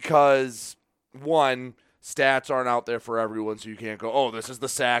 especially because, one, stats aren't out there for everyone, so you can't go, oh, this is the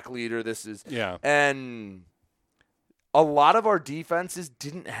sack leader, this is... Yeah. And a lot of our defenses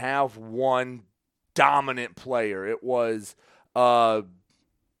didn't have one dominant player. It was a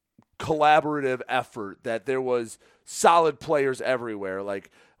collaborative effort that there was solid players everywhere.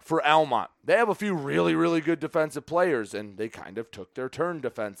 Like for Almont, they have a few really, really good defensive players, and they kind of took their turn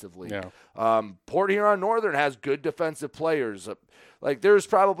defensively. Yeah. Port Huron Northern has good defensive players. Like there's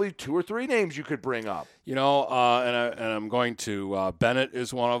probably 2 or 3 names you could bring up. And I'm going to Bennett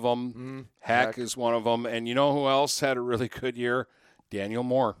is one of them. Hack is one of them. And you know who else had a really good year? Daniel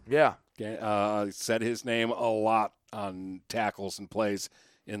Moore. Yeah. Said his name a lot on tackles and plays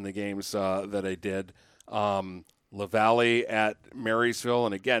in the games that I did. LaValle at Marysville,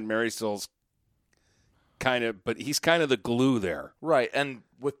 and again, Marysville's but he's kind of the glue there. Right, and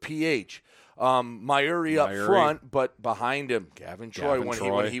with PH. Myuri up front, but behind him, Gavin Troy,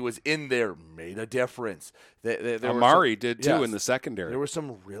 when he was in there, made a difference. Amari did too in the secondary. There were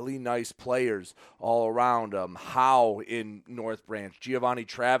some really nice players all around. Howe in North Branch. Giovanni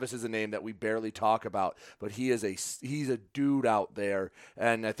Travis is a name that we barely talk about, but he's a dude out there,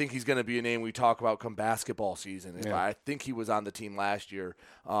 and I think he's going to be a name we talk about come basketball season. Yeah. I think he was on the team last year.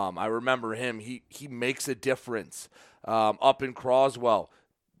 I remember him. He makes a difference up in Croswell.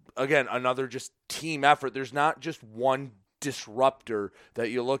 Again, another just team effort. There's not just one disruptor that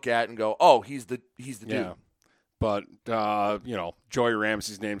you look at and go, oh, he's the dude. But, Joey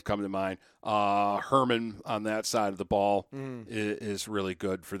Ramsey's names come to mind. Herman on that side of the ball is really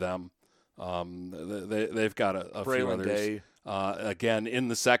good for them. They've got a few others. Day. Again, in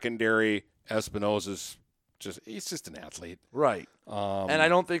the secondary, Espinosa's he's just an athlete. Right. And I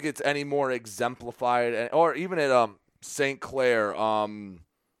don't think it's any more exemplified. Or even at St. Clair,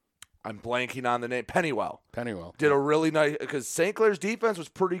 I'm blanking on the name. Pennywell did a really nice, because St. Clair's defense was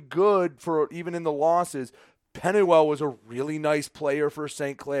pretty good for even in the losses. Pennywell was a really nice player for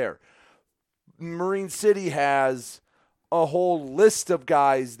St. Clair. Marine City has a whole list of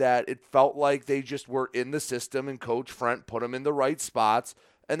guys that it felt like they just were in the system, and Coach Frent put them in the right spots,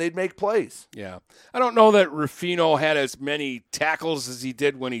 and they'd make plays. Yeah. I don't know that Ruffino had as many tackles as he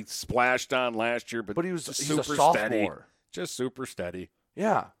did when he splashed on last year, but he's super a sophomore. Steady. Just super steady.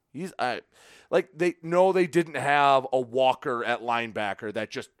 Yeah. They didn't have a Walker at linebacker that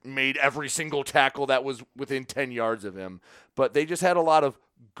just made every single tackle that was within 10 yards of him. But they just had a lot of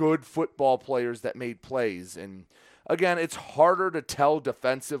good football players that made plays. And, again, it's harder to tell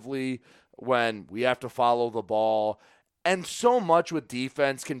defensively when we have to follow the ball. And so much with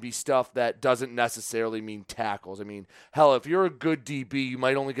defense can be stuff that doesn't necessarily mean tackles. I mean, hell, if you're a good DB, you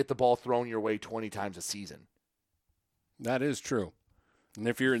might only get the ball thrown your way 20 times a season. That is true. And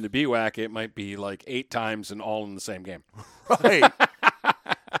if you're in the BWAC, it might be like 8 times and all in the same game. Right.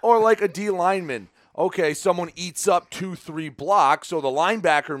 Or like a D lineman. Okay, someone eats up 2-3 blocks, so the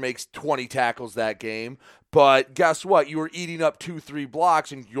linebacker makes 20 tackles that game. But guess what? You were eating up 2-3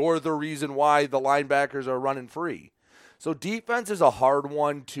 blocks, and you're the reason why the linebackers are running free. So defense is a hard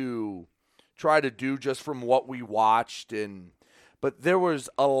one to try to do just from what we watched. But there was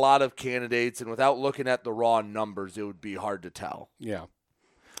a lot of candidates, and without looking at the raw numbers, it would be hard to tell. Yeah.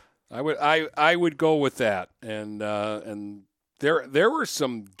 I would go with that, and there were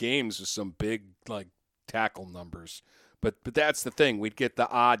some games with some big tackle numbers, but that's the thing. We'd get the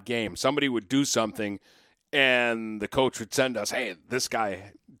odd game. Somebody would do something, and the coach would send us, "Hey, this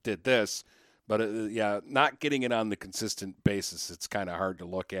guy did this," but not getting it on the consistent basis. It's kind of hard to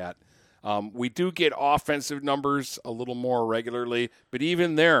look at. We do get offensive numbers a little more regularly, but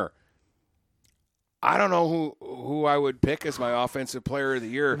even there, I don't know who I would pick as my offensive player of the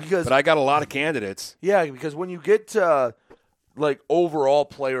year, but I got a lot of candidates. Yeah, because when you get to, overall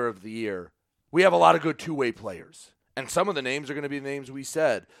player of the year, we have a lot of good two-way players. And some of the names are going to be the names we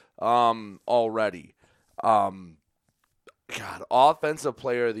said already. Offensive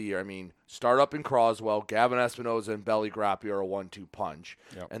player of the year. I mean, start up in Croswell, Gavin Espinoza and Belly Grappy are a 1-2 punch.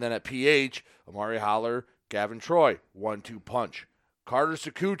 Yep. And then at PH, Amari Holler, Gavin Troy, 1-2 punch. Carter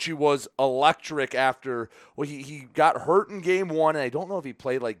Sakuchi was electric after he got hurt in game 1, and I don't know if he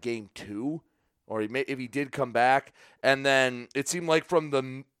played game 2 or if he did come back. And then it seemed like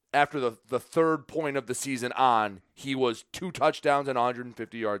from after the third point of the season on, he was 2 touchdowns and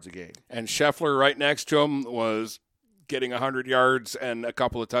 150 yards a game. And Scheffler right next to him was getting 100 yards and a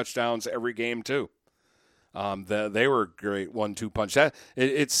couple of touchdowns every game too. They were great 1-2 punch.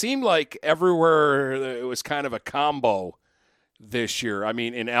 It seemed like everywhere it was kind of a combo this year. I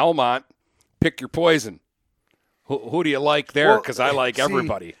mean, in Almont, pick your poison. Who do you like there? Because I like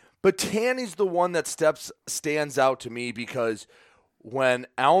everybody. But Tanny's the one that stands out to me because when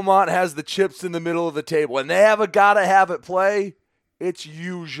Almont has the chips in the middle of the table and they have a gotta-have-it play, it's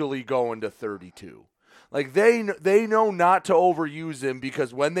usually going to 32. They know not to overuse him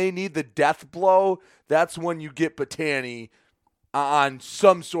because when they need the death blow, that's when you get Patani on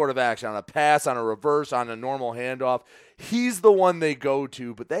some sort of action, on a pass, on a reverse, on a normal handoff. He's the one they go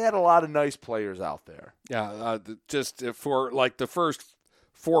to, but they had a lot of nice players out there. Yeah, just for the first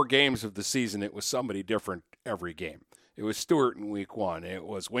 4 games of the season, it was somebody different every game. It was Stewart in week 1. It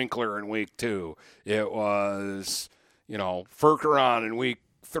was Winkler in week 2. It was, Furkeron in week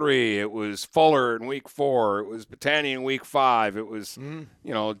 3. It was Fuller in week 4. It was Patani in week 5. It was,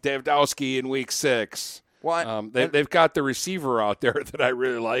 Davdowski in week 6. Well, they've got the receiver out there that I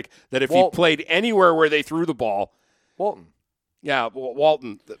really like, that if he played anywhere where they threw the ball. Walton. Yeah,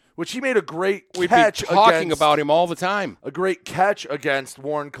 Walton. Which he made a great We'd catch. Be talking about him all the time. A great catch against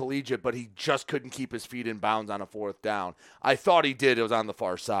Warren Collegiate, but he just couldn't keep his feet in bounds on a 4th down. I thought he did. It was on the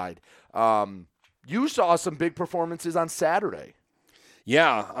far side. You saw some big performances on Saturday.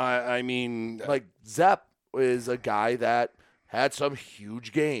 Yeah, I mean. Zepp is a guy that had some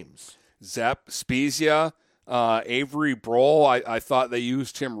huge games. Zepp, Spezia, Avery Broll, I thought they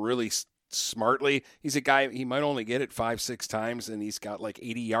used him really smartly. He's a guy, he might only get it 5-6 times, and he's got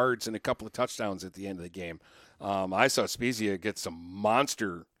 80 yards and a couple of touchdowns at the end of the game. I saw Spezia get some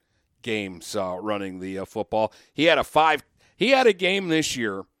monster games running the football. He had a game this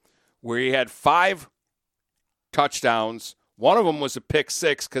year where he had 5 touchdowns. One of them was a pick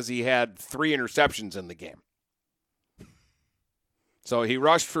 6 because he had 3 interceptions in the game. So he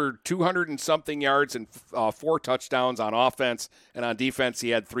rushed for 200 and something yards and 4 touchdowns on offense, and on defense he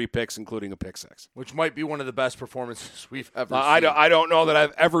had 3 picks, including a pick 6. Which might be one of the best performances we've ever seen. I don't know that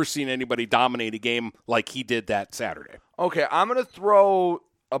I've ever seen anybody dominate a game like he did that Saturday. Okay, I'm going to throw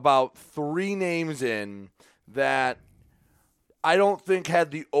about 3 names in that I don't think had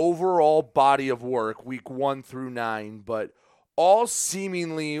the overall body of work week 1 through 9, but all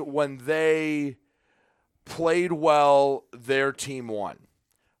seemingly when they played well, their team won.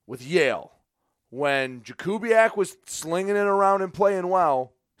 With Yale, when Jakubiak was slinging it around and playing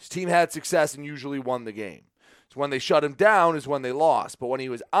well, his team had success and usually won the game. So when they shut him down is when they lost. But when he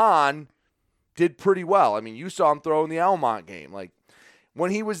was on, did pretty well. I mean, you saw him throw in the Almont game.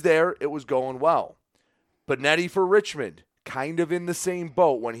 When he was there, it was going well. Benetti for Richmond, kind of in the same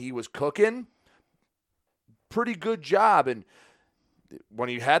boat. When he was cooking, pretty good job. And when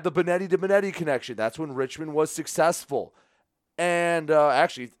he had the Benetti to Benetti connection, that's when Richmond was successful. And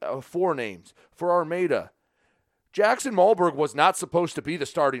 4 names for Armada. Jackson Malberg was not supposed to be the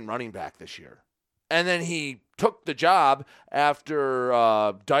starting running back this year. And then he took the job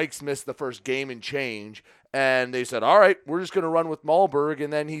after Dykes missed the first game and change. And they said, all right, we're just going to run with Malberg.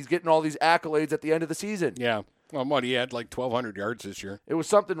 And then he's getting all these accolades at the end of the season. Yeah. Well, he had 1,200 yards this year. It was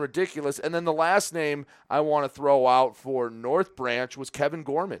something ridiculous. And then the last name I want to throw out for North Branch was Kevin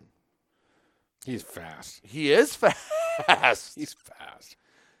Gorman. He's fast. He is fast. He's fast.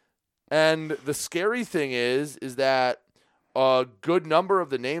 And the scary thing is that a good number of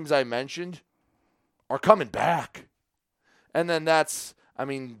the names I mentioned are coming back. And then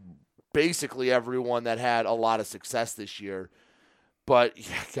basically everyone that had a lot of success this year. But,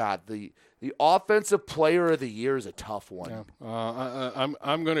 God, the offensive player of the year is a tough one. Yeah.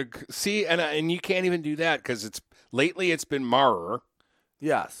 I'm going to see, and you can't even do that because lately it's been Maurer.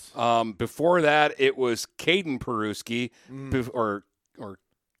 Yes. Before that, it was Caden Peruski, or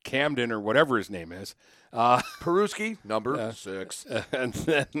Camden, or whatever his name is. Peruski, number 6. And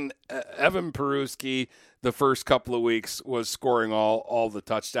then Evan Peruski. the first couple of weeks was scoring all the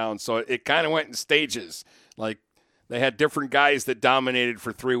touchdowns. So it kind of went in stages. Like they had different guys that dominated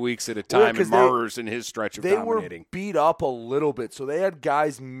for 3 weeks at a time, and Marers in his stretch of dominating. They were beat up a little bit, so they had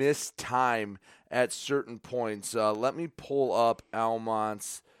guys miss time at certain points. Let me pull up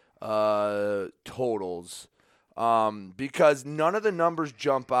Almont's totals because none of the numbers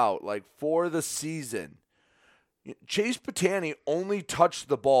jump out. Like for the season, Chase Patani only touched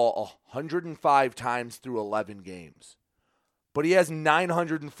the ball 105 times through 11 games, but he has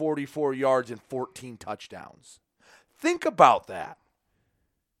 944 yards and 14 touchdowns. Think about that.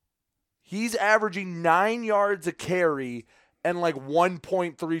 He's averaging 9 yards a carry and like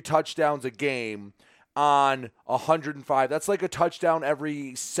 1.3 touchdowns a game on 105. That's like a touchdown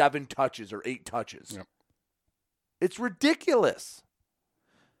every 7 touches or 8 touches. Yep. It's ridiculous.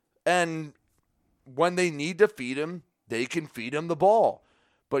 And when they need to feed him, they can feed him the ball.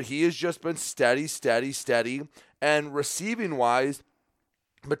 But he has just been steady. And receiving-wise,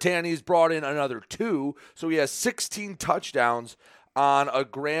 Matani's brought in another 2, so he has 16 touchdowns on a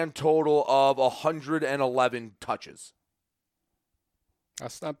grand total of 111 touches.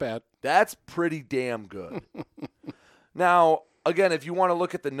 That's not bad. That's pretty damn good. Now, again, if you want to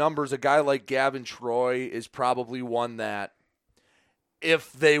look at the numbers, a guy like Gavin Troy is probably one that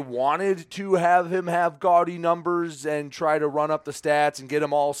if they wanted to have him have gaudy numbers and try to run up the stats and get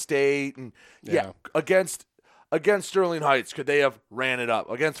him all state and against Sterling Heights, could they have ran it up?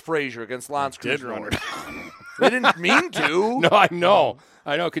 Against Frazier, against Lance Cruz? Did run it up. They didn't mean to. No, I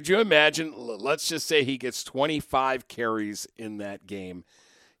know. Could you imagine? Let's just say he gets 25 carries in that game.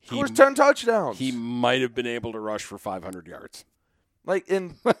 He scores 10 touchdowns. He might have been able to rush for 500 yards.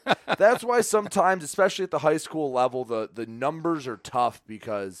 And that's why sometimes, especially at the high school level, the numbers are tough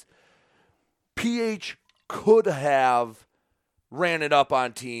because PH could have ran it up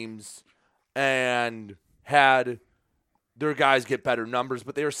on teams and had their guys get better numbers,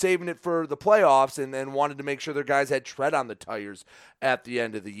 but they were saving it for the playoffs and wanted to make sure their guys had tread on the tires at the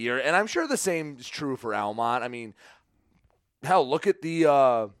end of the year. And I'm sure the same is true for Almont. I mean, hell, look at the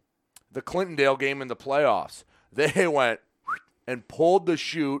Clintondale game in the playoffs. They went and pulled the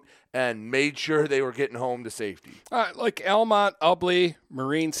chute and made sure they were getting home to safety. Like Almont, Ubley,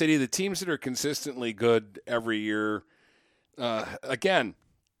 Marine City, the teams that are consistently good every year, again,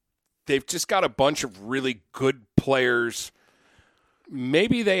 they've just got a bunch of really good players.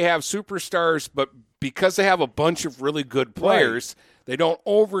 Maybe they have superstars, but because they have a bunch of really good players, they don't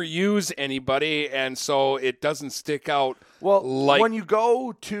overuse anybody, and so it doesn't stick out like when you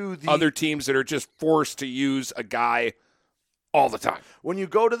go to the other teams that are just forced to use a guy all the time. When you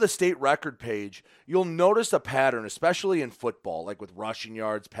go to the state record page, you'll notice a pattern, especially in football, like with rushing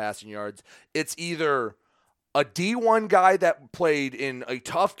yards, passing yards. It's either a D1 guy that played in a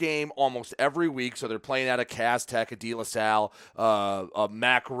tough game almost every week, so they're playing at a Cass Tech, a De La Salle, a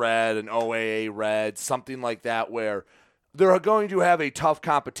Mac Red, an OAA Red, something like that, where they're going to have a tough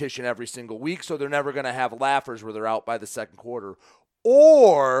competition every single week, so they're never going to have laughers where they're out by the second quarter.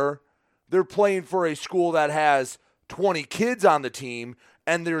 Or they're playing for a school that has 20 kids on the team,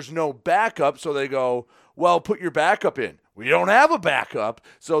 and there's no backup, so they go, well, put your backup in. We don't have a backup,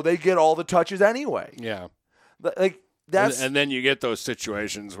 so they get all the touches anyway. Yeah. And then you get those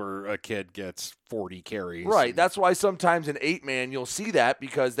situations where a kid gets 40 carries. Right. That's why sometimes in 8-man you'll see that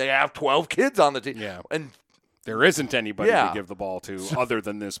because they have 12 kids on the team. Yeah. And there isn't anybody to give the ball to other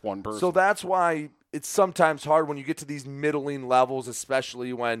than this one person. So that's why it's sometimes hard when you get to these middling levels,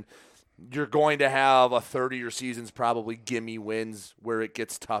 especially when you're going to have a 30-year season's probably gimme wins where it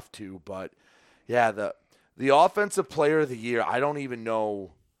gets tough too. But, yeah, the offensive player of the year, I don't even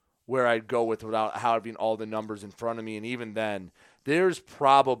know where I'd go with without having all the numbers in front of me. And even then, there's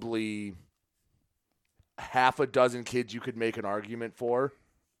probably half a dozen kids you could make an argument for,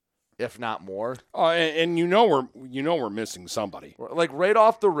 if not more. And we're missing somebody. Like right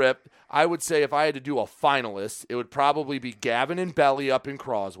off the rip, I would say if I had to do a finalist, it would probably be Gavin and Belly up in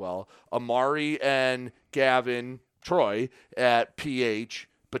Croswell, Amari and Gavin Troy at PH,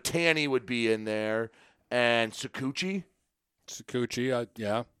 Batani would be in there, and Sakuchi,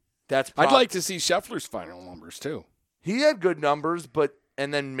 yeah. I'd like to see Scheffler's final numbers too. He had good numbers,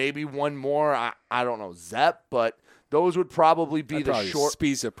 and then maybe one more. I don't know, Zepp, but those would probably be short.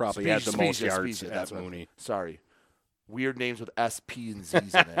 Spiza probably had the most yards at Mooney. Sorry. Weird names with S, P, and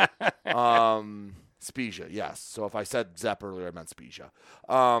Z's in it. Spezia, yes. So if I said Zepp earlier, I meant Spezia.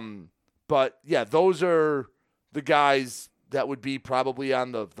 But, yeah, those are the guys that would be probably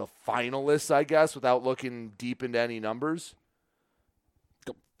on the finalists, I guess, without looking deep into any numbers.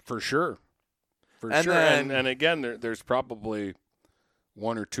 For sure. And again, there's probably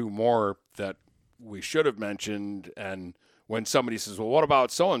one or two more that we should have mentioned. And when somebody says, well, what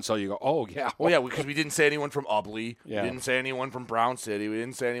about so-and-so? You go, oh, yeah. Well, yeah, because we didn't say anyone from Ubley. Yeah. We didn't say anyone from Brown City. We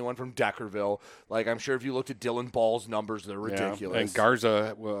didn't say anyone from Deckerville. Like, I'm sure if you looked at Dylan Ball's numbers, they're ridiculous. And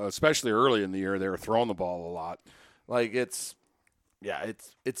Garza, especially early in the year, they were throwing the ball a lot. Like, it's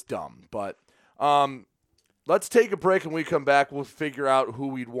dumb. But let's take a break, and when we come back, we'll figure out who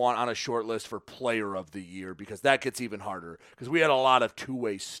we'd want on a short list for Player of the Year, because that gets even harder, because we had a lot of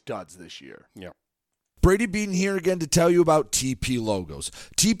two-way studs this year. Yeah. Brady Beaton here again to tell you about TP Logos.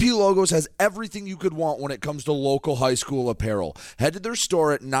 TP Logos has everything you could want when it comes to local high school apparel. Head to their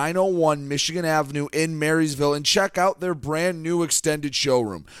store at 901 Michigan Avenue in Marysville and check out their brand new extended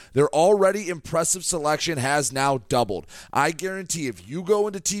showroom. Their already impressive selection has now doubled. I guarantee if you go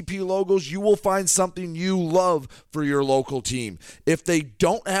into TP Logos, you will find something you love for your local team. If they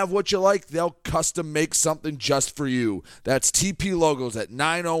don't have what you like, they'll custom make something just for you. That's TP Logos at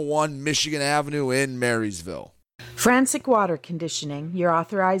 901 Michigan Avenue in Marysville. Frantic Water Conditioning, your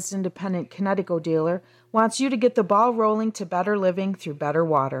authorized independent Connecticut dealer, wants you to get the ball rolling to better living through better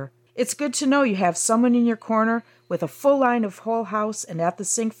water. It's good to know you have someone in your corner with a full line of whole house and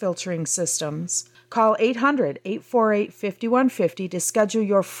at-the-sink filtering systems. Call 800-848-5150 to schedule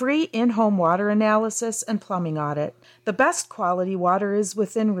your free in-home water analysis and plumbing audit. The best quality water is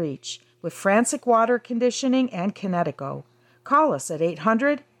within reach with Frantic Water Conditioning and Connecticut. Call us at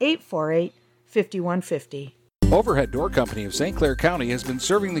 800-848-5150. Overhead Door Company of St. Clair County has been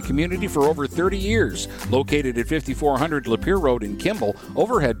serving the community for over 30 years. Located at 5400 Lapeer Road in Kimball,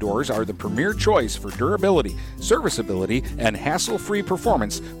 Overhead Doors are the premier choice for durability, serviceability, and hassle-free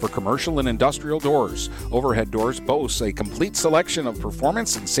performance for commercial and industrial doors. Overhead Doors boasts a complete selection of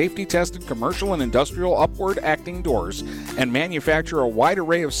performance and safety-tested commercial and industrial upward-acting doors and manufacture a wide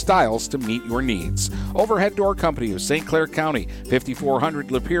array of styles to meet your needs. Overhead Door Company of St. Clair County, 5400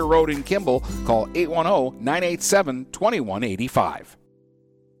 Lapeer Road in Kimball. Call 810-987-2185.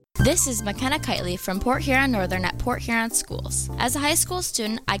 This is McKenna Kitely from Port Huron Northern at Port Huron Schools. As a high school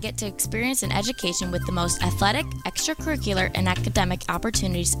student, I get to experience an education with the most athletic, extracurricular, and academic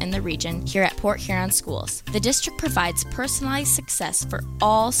opportunities in the region here at Port Huron Schools. The district provides personalized success for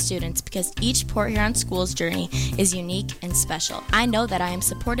all students because each Port Huron Schools journey is unique and special. I know that I am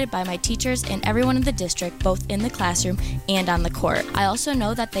supported by my teachers and everyone in the district, both in the classroom and on the court. I also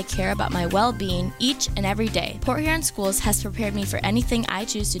know that they care about my well-being each and every day. Port Huron Schools has prepared me for anything I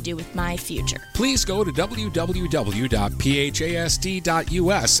choose to do with my future. Please go to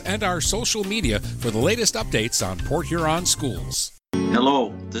www.phasd.us and our social media for the latest updates on Port Huron schools.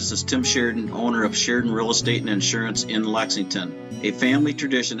 Hello, this is Tim Sheridan, owner of Sheridan Real Estate and Insurance in Lexington, a family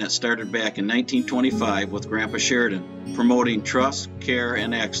tradition that started back in 1925 with Grandpa Sheridan. Promoting trust, care,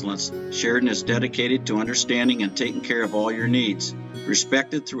 and excellence, Sheridan is dedicated to understanding and taking care of all your needs.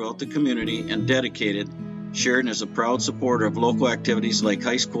 Respected throughout the community and dedicated, Sheridan is a proud supporter of local activities like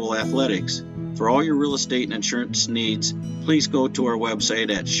high school athletics. For all your real estate and insurance needs, please go to our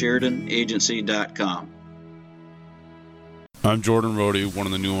website at SheridanAgency.com. I'm Jordan Rohde, one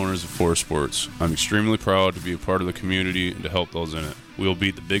of the new owners of Forest Sports. I'm extremely proud to be a part of the community and to help those in it. We will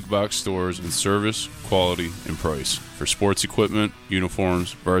beat the big box stores in service, quality, and price. For sports equipment,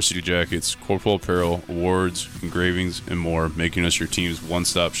 uniforms, varsity jackets, corporal apparel, awards, engravings, and more, making us your team's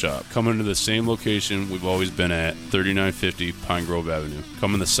one-stop shop. Come into the same location we've always been at, 3950 Pine Grove Avenue.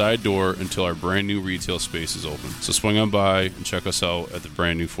 Come in the side door until our brand new retail space is open. So swing on by and check us out at the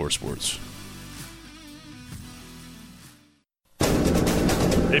brand new Forest Sports.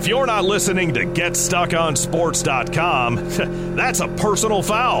 If you're not listening to GetStuckOnSports.com, that's a personal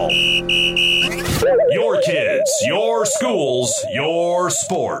foul. Your kids, your schools, your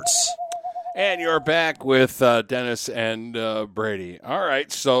sports. And you're back with Dennis and Brady. All right,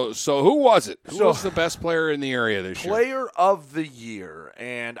 so who was it? Who was the best player in the area this year? Player of the year,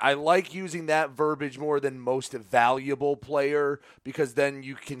 and I like using that verbiage more than most valuable player, because then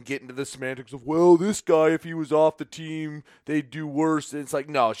you can get into the semantics of, well, this guy, if he was off the team, they'd do worse. And it's like,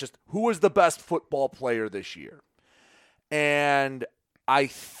 no, it's just who was the best football player this year. And I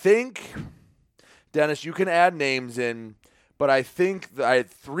think, Dennis, you can add names in, but I think I had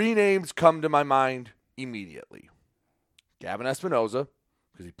three names come to my mind immediately. Gavin Espinoza,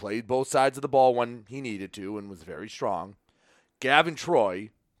 because he played both sides of the ball when he needed to and was very strong. Gavin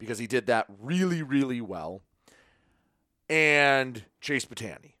Troy, because he did that really, really well. And Chase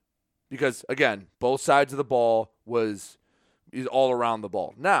Botani, because, again, both sides of the ball is all around the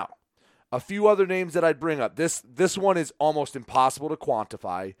ball. Now, a few other names that I'd bring up. This one is almost impossible to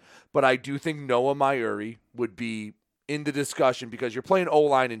quantify, but I do think Noah Myuri would be in the discussion because you're playing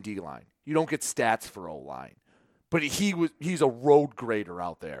O-line and D-line. You don't get stats for O-line. but he's a road grader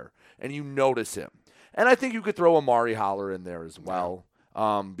out there, and you notice him. And I think you could throw Amari Holler in there as well,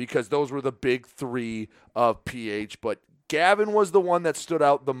 because those were the big three of PH. But Gavin was the one that stood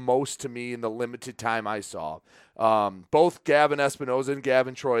out the most to me in the limited time I saw. Both Gavin Espinoza and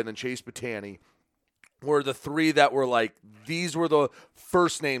Gavin Troy, and then Chase Batani were the three that were like, these were the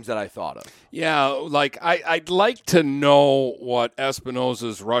first names that I thought of. Yeah, like I'd like to know what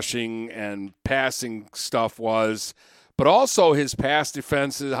Espinoza's rushing and passing stuff was, but also his pass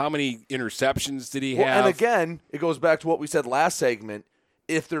defenses. How many interceptions did he have? And again, it goes back to what we said last segment.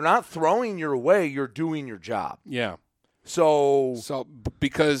 If they're not throwing your way, you're doing your job. Yeah. So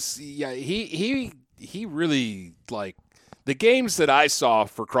because he really, like, the games that I saw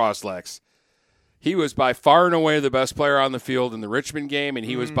for Crosslex, he was by far and away the best player on the field in the Richmond game, and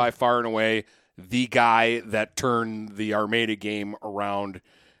he was by far and away the guy that turned the Armada game around.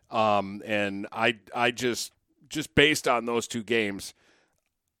 And I just based on those two games,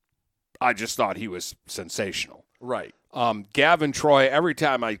 I just thought he was sensational. Right. Gavin Troy, every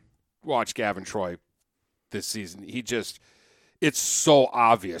time I watch Gavin Troy this season, it's so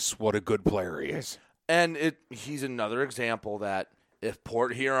obvious what a good player he is. And he's another example that if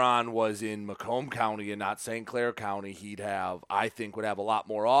Port Huron was in Macomb County and not St. Clair County, would have a lot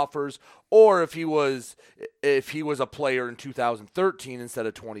more offers. Or if he was a player in 2013 instead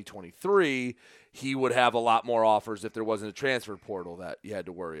of 2023, he would have a lot more offers if there wasn't a transfer portal that you had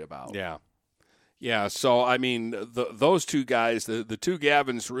to worry about. Yeah. Yeah, so, I mean, those two guys, the two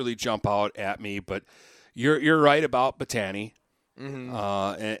Gavins really jump out at me, but you're right about Batani.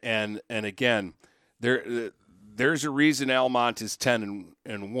 Mm-hmm. And again, there's a reason Almont is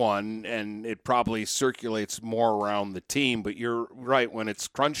 10-1, and it probably circulates more around the team. But you're right, when it's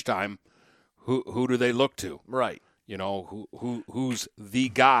crunch time, who do they look to? Right. You know, who's the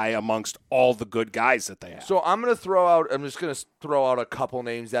guy amongst all the good guys that they have? So I'm just going to throw out a couple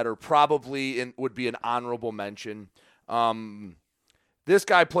names that are probably would be an honorable mention. This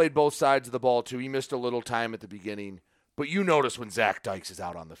guy played both sides of the ball too. He missed a little time at the beginning, but you notice when Zach Dykes is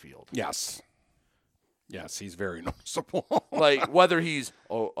out on the field. Yes, he's very noticeable. Like whether he's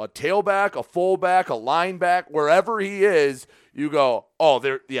a tailback, a fullback, a linebacker, wherever he is, you go, oh,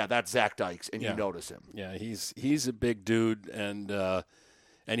 that's Zach Dykes, and you notice him. Yeah, he's a big dude, and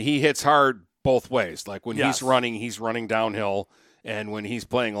he hits hard both ways. Like when he's running downhill, and when he's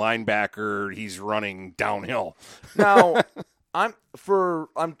playing linebacker, he's running downhill. Now, I'm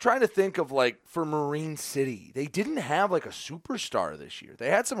trying to think of, like, for Marine City, they didn't have like a superstar this year. They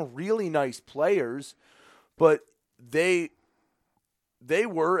had some really nice players, but they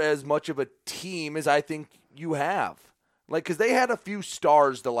were as much of a team as I think you have. Like, because they had a few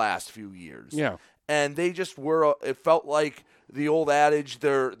stars the last few years. Yeah. And they just were, it felt like the old adage,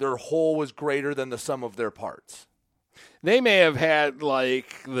 their whole was greater than the sum of their parts. They may have had,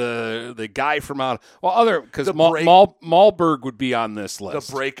 like, the guy from out, because Malberg would be on this list.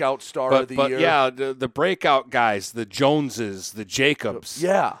 The breakout star of the year. But yeah, the breakout guys, the Joneses, the Jacobs.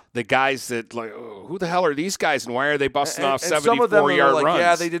 Yeah. The guys that, like, who the hell are these guys, and why are they busting off 74-yard some of them are like, runs?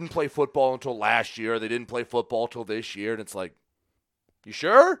 yeah, they didn't play football until last year. They didn't play football until this year. And it's like, you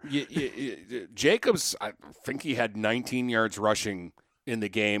sure? Jacobs, I think he had 19 yards rushing in the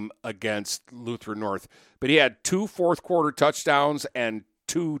game against Lutheran North, but he had 2 fourth-quarter touchdowns and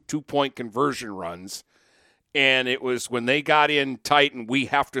 2 two-point conversion runs, and it was when they got in tight and we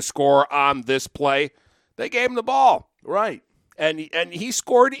have to score on this play, they gave him the ball. Right. And he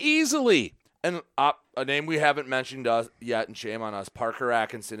scored easily. And a name we haven't mentioned yet, and shame on us, Parker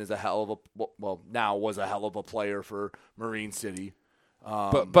Atkinson is now was a hell of a player for Marine City.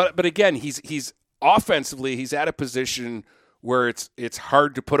 But again, he's offensively, he's at a position where it's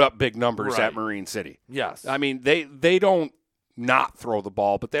hard to put up big numbers at Marine City. Yes. I mean, they don't not throw the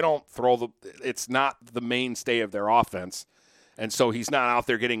ball, but they don't it's not the mainstay of their offense. And so he's not out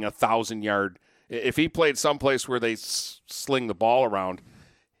there getting 1,000-yard. If he played someplace where they sling the ball around,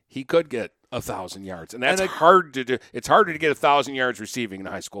 he could get 1,000 yards. And that's hard to do. It's harder to get 1,000 yards receiving in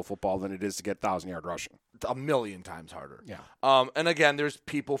high school football than it is to get 1,000-yard rushing. 1,000,000 times harder. Yeah. And again, there's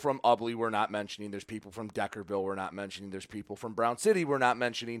people from Ubley we're not mentioning. There's people from Deckerville we're not mentioning. There's people from Brown City we're not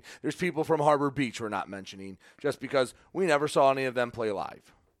mentioning. There's people from Harbor Beach we're not mentioning, just because we never saw any of them play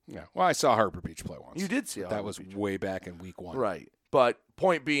live. Yeah. Well, I saw Harbor Beach play once. You did see Harbor Beach. That was way back in week 1. Right. But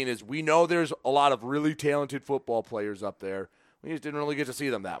point being is we know there's a lot of really talented football players up there. We just didn't really get to see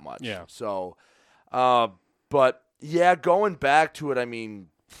them that much. Yeah. So, but yeah, going back to it, I mean,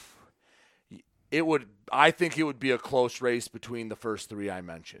 I think it would be a close race between the first three I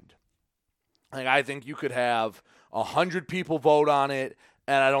mentioned. Like, I think you could have 100 people vote on it,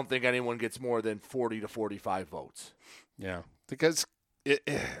 And I don't think anyone gets more than 40 to 45 votes. Yeah, because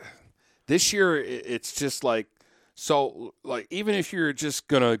this year it's just like, so like even if you're just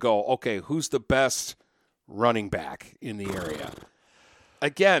going to go, okay, who's the best running back in the area?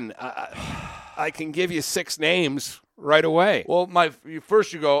 Again, I can give you 6 names right away. Well,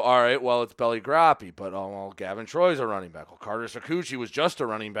 first you go, all right, well, it's Belly Grappi, but Gavin Troy's a running back. Well, Carter Sakuchi was just a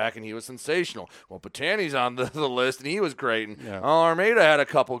running back, and he was sensational. Well, Patani's on the list, and he was great. And Armada had a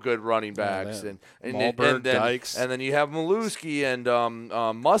couple good running backs. And Dykes. And then you have Maluski and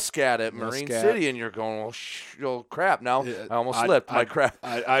Muscat at Marine City, and you're going, well, crap. Now, I almost slipped.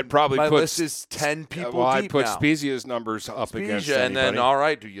 I'd probably my put list is 10 people well, deep I'd put now. Spezia's numbers up against anybody. And then, all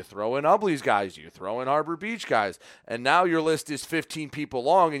right, do you throw in Ubley's guys? Do you throw in Harbor Beach guys? And now your list is 15 people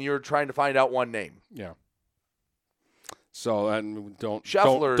long, and you're trying to find out one name. Yeah. So and don't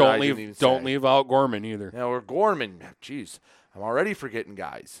leave out Gorman either. Yeah, or Gorman. Jeez, I'm already forgetting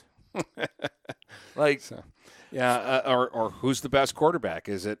guys. Or who's the best quarterback?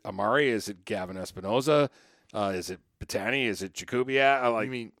 Is it Amari? Is it Gavin Espinoza? Is it Patani? Is it Jacobia? You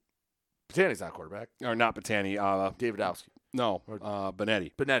mean Patani's not quarterback? Or not Patani? Davidowski. No,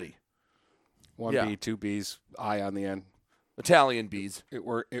 Benetti. Benetti. 1 B, 2 B's, I on the end. Italian B's. It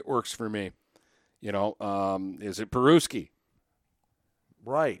works for me. You know, is it Peruski?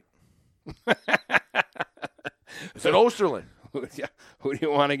 Right. Is it Osterlin? Who do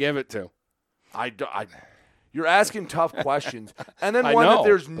you want to give it to? You're asking tough questions, and then one that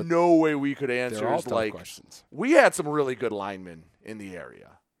there's no way we could answer is like questions. We had some really good linemen in the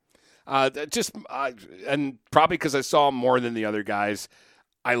area. And probably because I saw him more than the other guys,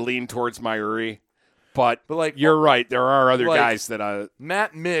 I lean towards Myuri. But like you're right, there are other guys that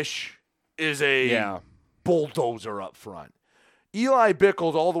Matt Mish is a bulldozer up front. Eli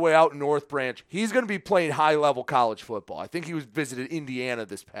Bickles all the way out in North Branch. He's going to be playing high-level college football. I think he was visited Indiana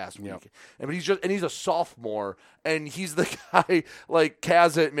this past week. And he's a sophomore, and he's the guy like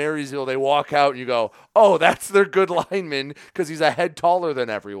Kaz at Marysville. They walk out and you go, "Oh, that's their good lineman," because he's a head taller than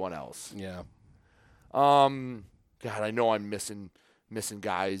everyone else. Yeah. God, I know I'm missing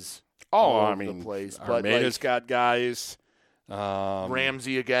guys. The place. Armada's got guys.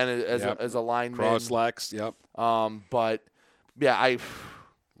 Ramsey again as a lineman. Crosslex, yep. But yeah, what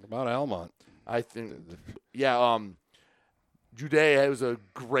about Almont? I think Jude was a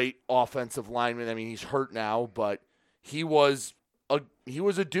great offensive lineman. I mean, he's hurt now, but he was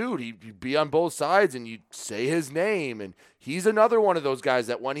a dude. He'd be on both sides, and you'd say his name. And he's another one of those guys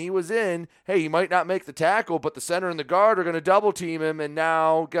that when he was in, hey, he might not make the tackle, but the center and the guard are going to double team him. And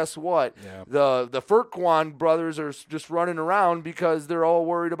now, guess what? Yeah. The Furquan brothers are just running around because they're all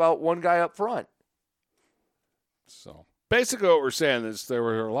worried about one guy up front. So basically what we're saying is there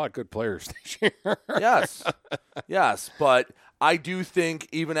were a lot of good players this year. Yes. But I do think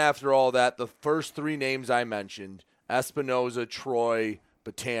even after all that, the first 3 names I mentioned, Espinoza, Troy,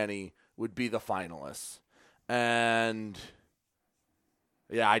 Batani, would be the finalists. And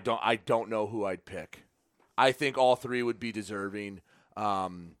yeah, I don't know who I'd pick. I think all 3 would be deserving. I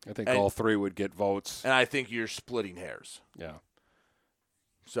think all 3 would get votes. And I think you're splitting hairs. Yeah.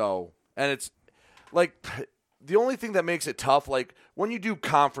 So, and it's like the only thing that makes it tough, like when you do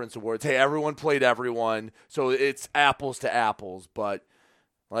conference awards, hey, everyone played everyone, so it's apples to apples. But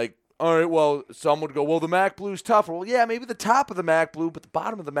like, all right, well, some would go, well, the Mac Blue's tougher. Well, yeah, maybe the top of the Mac Blue, but the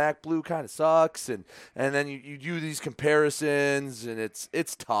bottom of the Mac Blue kind of sucks. And then you do these comparisons, and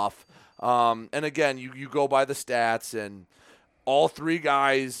it's tough. And again, you go by the stats, and all 3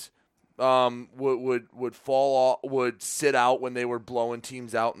 guys would fall off, would sit out when they were blowing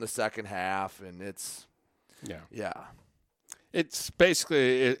teams out in the second half, and it's It's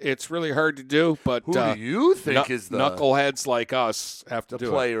basically it's really hard to do, but who do you think is the knuckleheads like us have to do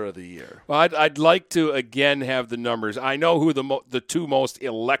the player of the year? Well, I'd like to again have the numbers. I know who the 2 most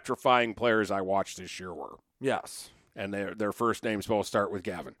electrifying players I watched this year were. Yes, and their first names both start with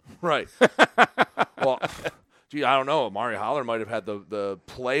Gavin. Right. Well, gee, I don't know. Amari Holler might have had the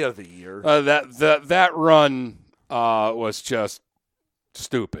play of the year. That run was just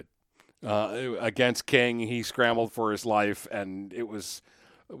stupid. Against King, he scrambled for his life, and it was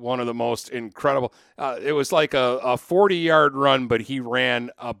one of the most incredible. It was like a 40-yard run, but he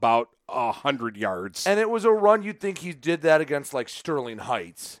ran about 100 yards. And it was a run you'd think he did that against like Sterling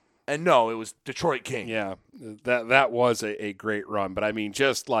Heights. And no, it was Detroit King. Yeah, that was a great run. But, I mean,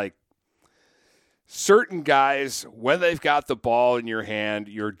 just like certain guys, when they've got the ball in your hand,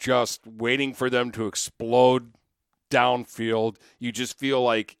 you're just waiting for them to explode downfield. You just feel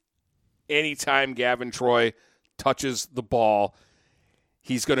like anytime Gavin Troy touches the ball,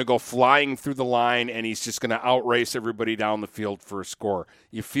 he's going to go flying through the line and he's just going to outrace everybody down the field for a score.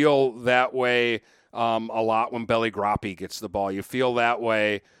 You feel that way a lot when Belly Groppe gets the ball. You feel that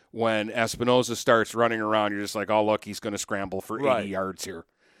way when Espinoza starts running around. You're just like, oh, look, he's going to scramble for 80 yards here.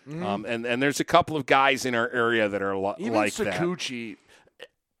 Mm-hmm. And there's a couple of guys in our area that are even like Sakuchi,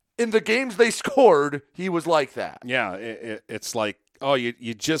 in the games they scored, he was like that. Yeah, it's like, oh,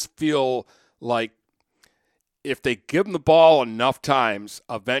 you just feel like if they give him the ball enough times,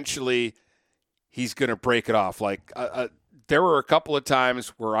 eventually he's going to break it off. Like there were a couple of times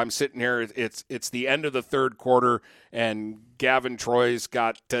where I'm sitting here, it's the end of the third quarter, and Gavin Troy's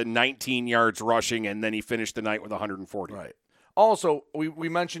got 19 yards rushing, and then he finished the night with 140. Right. Also, we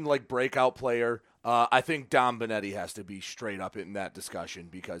mentioned like breakout player. I think Dom Benetti has to be straight up in that discussion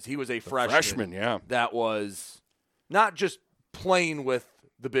because he was a freshman. Yeah, that was not just playing with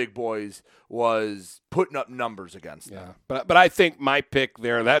the big boys, was putting up numbers against them. But I think my pick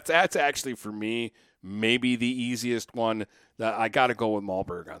there, that's actually for me maybe the easiest one. That I got to go with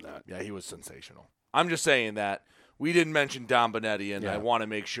Malberg on that. Yeah, he was sensational. I'm just saying that we didn't mention Dom Benetti, and I want to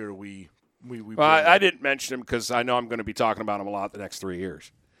make sure we I didn't mention him because I know I'm going to be talking about him a lot the next 3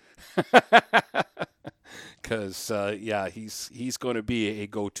 years. Because he's going to be a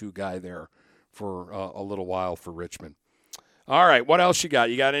go-to guy there for a little while for Richmond. All right, what else you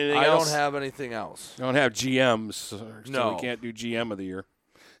got? You got anything else? I don't have anything else. You don't have GMs, so no. We can't do GM of the year.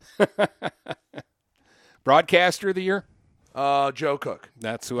 Broadcaster of the year? Joe Cook.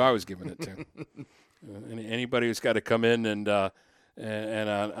 That's who I was giving it to. Anybody who's got to come in and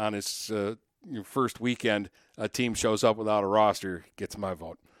on his first weekend, a team shows up without a roster, gets my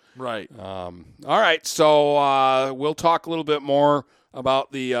vote. Right. All right, so we'll talk a little bit more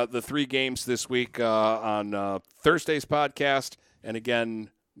about the 3 games this week on Thursday's podcast, and again,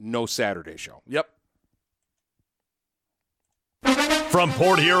 no Saturday show. Yep. From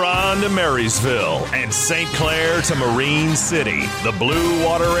Port Huron to Marysville and St. Clair to Marine City, the Blue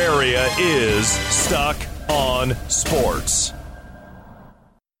Water area is Stuck on Sports.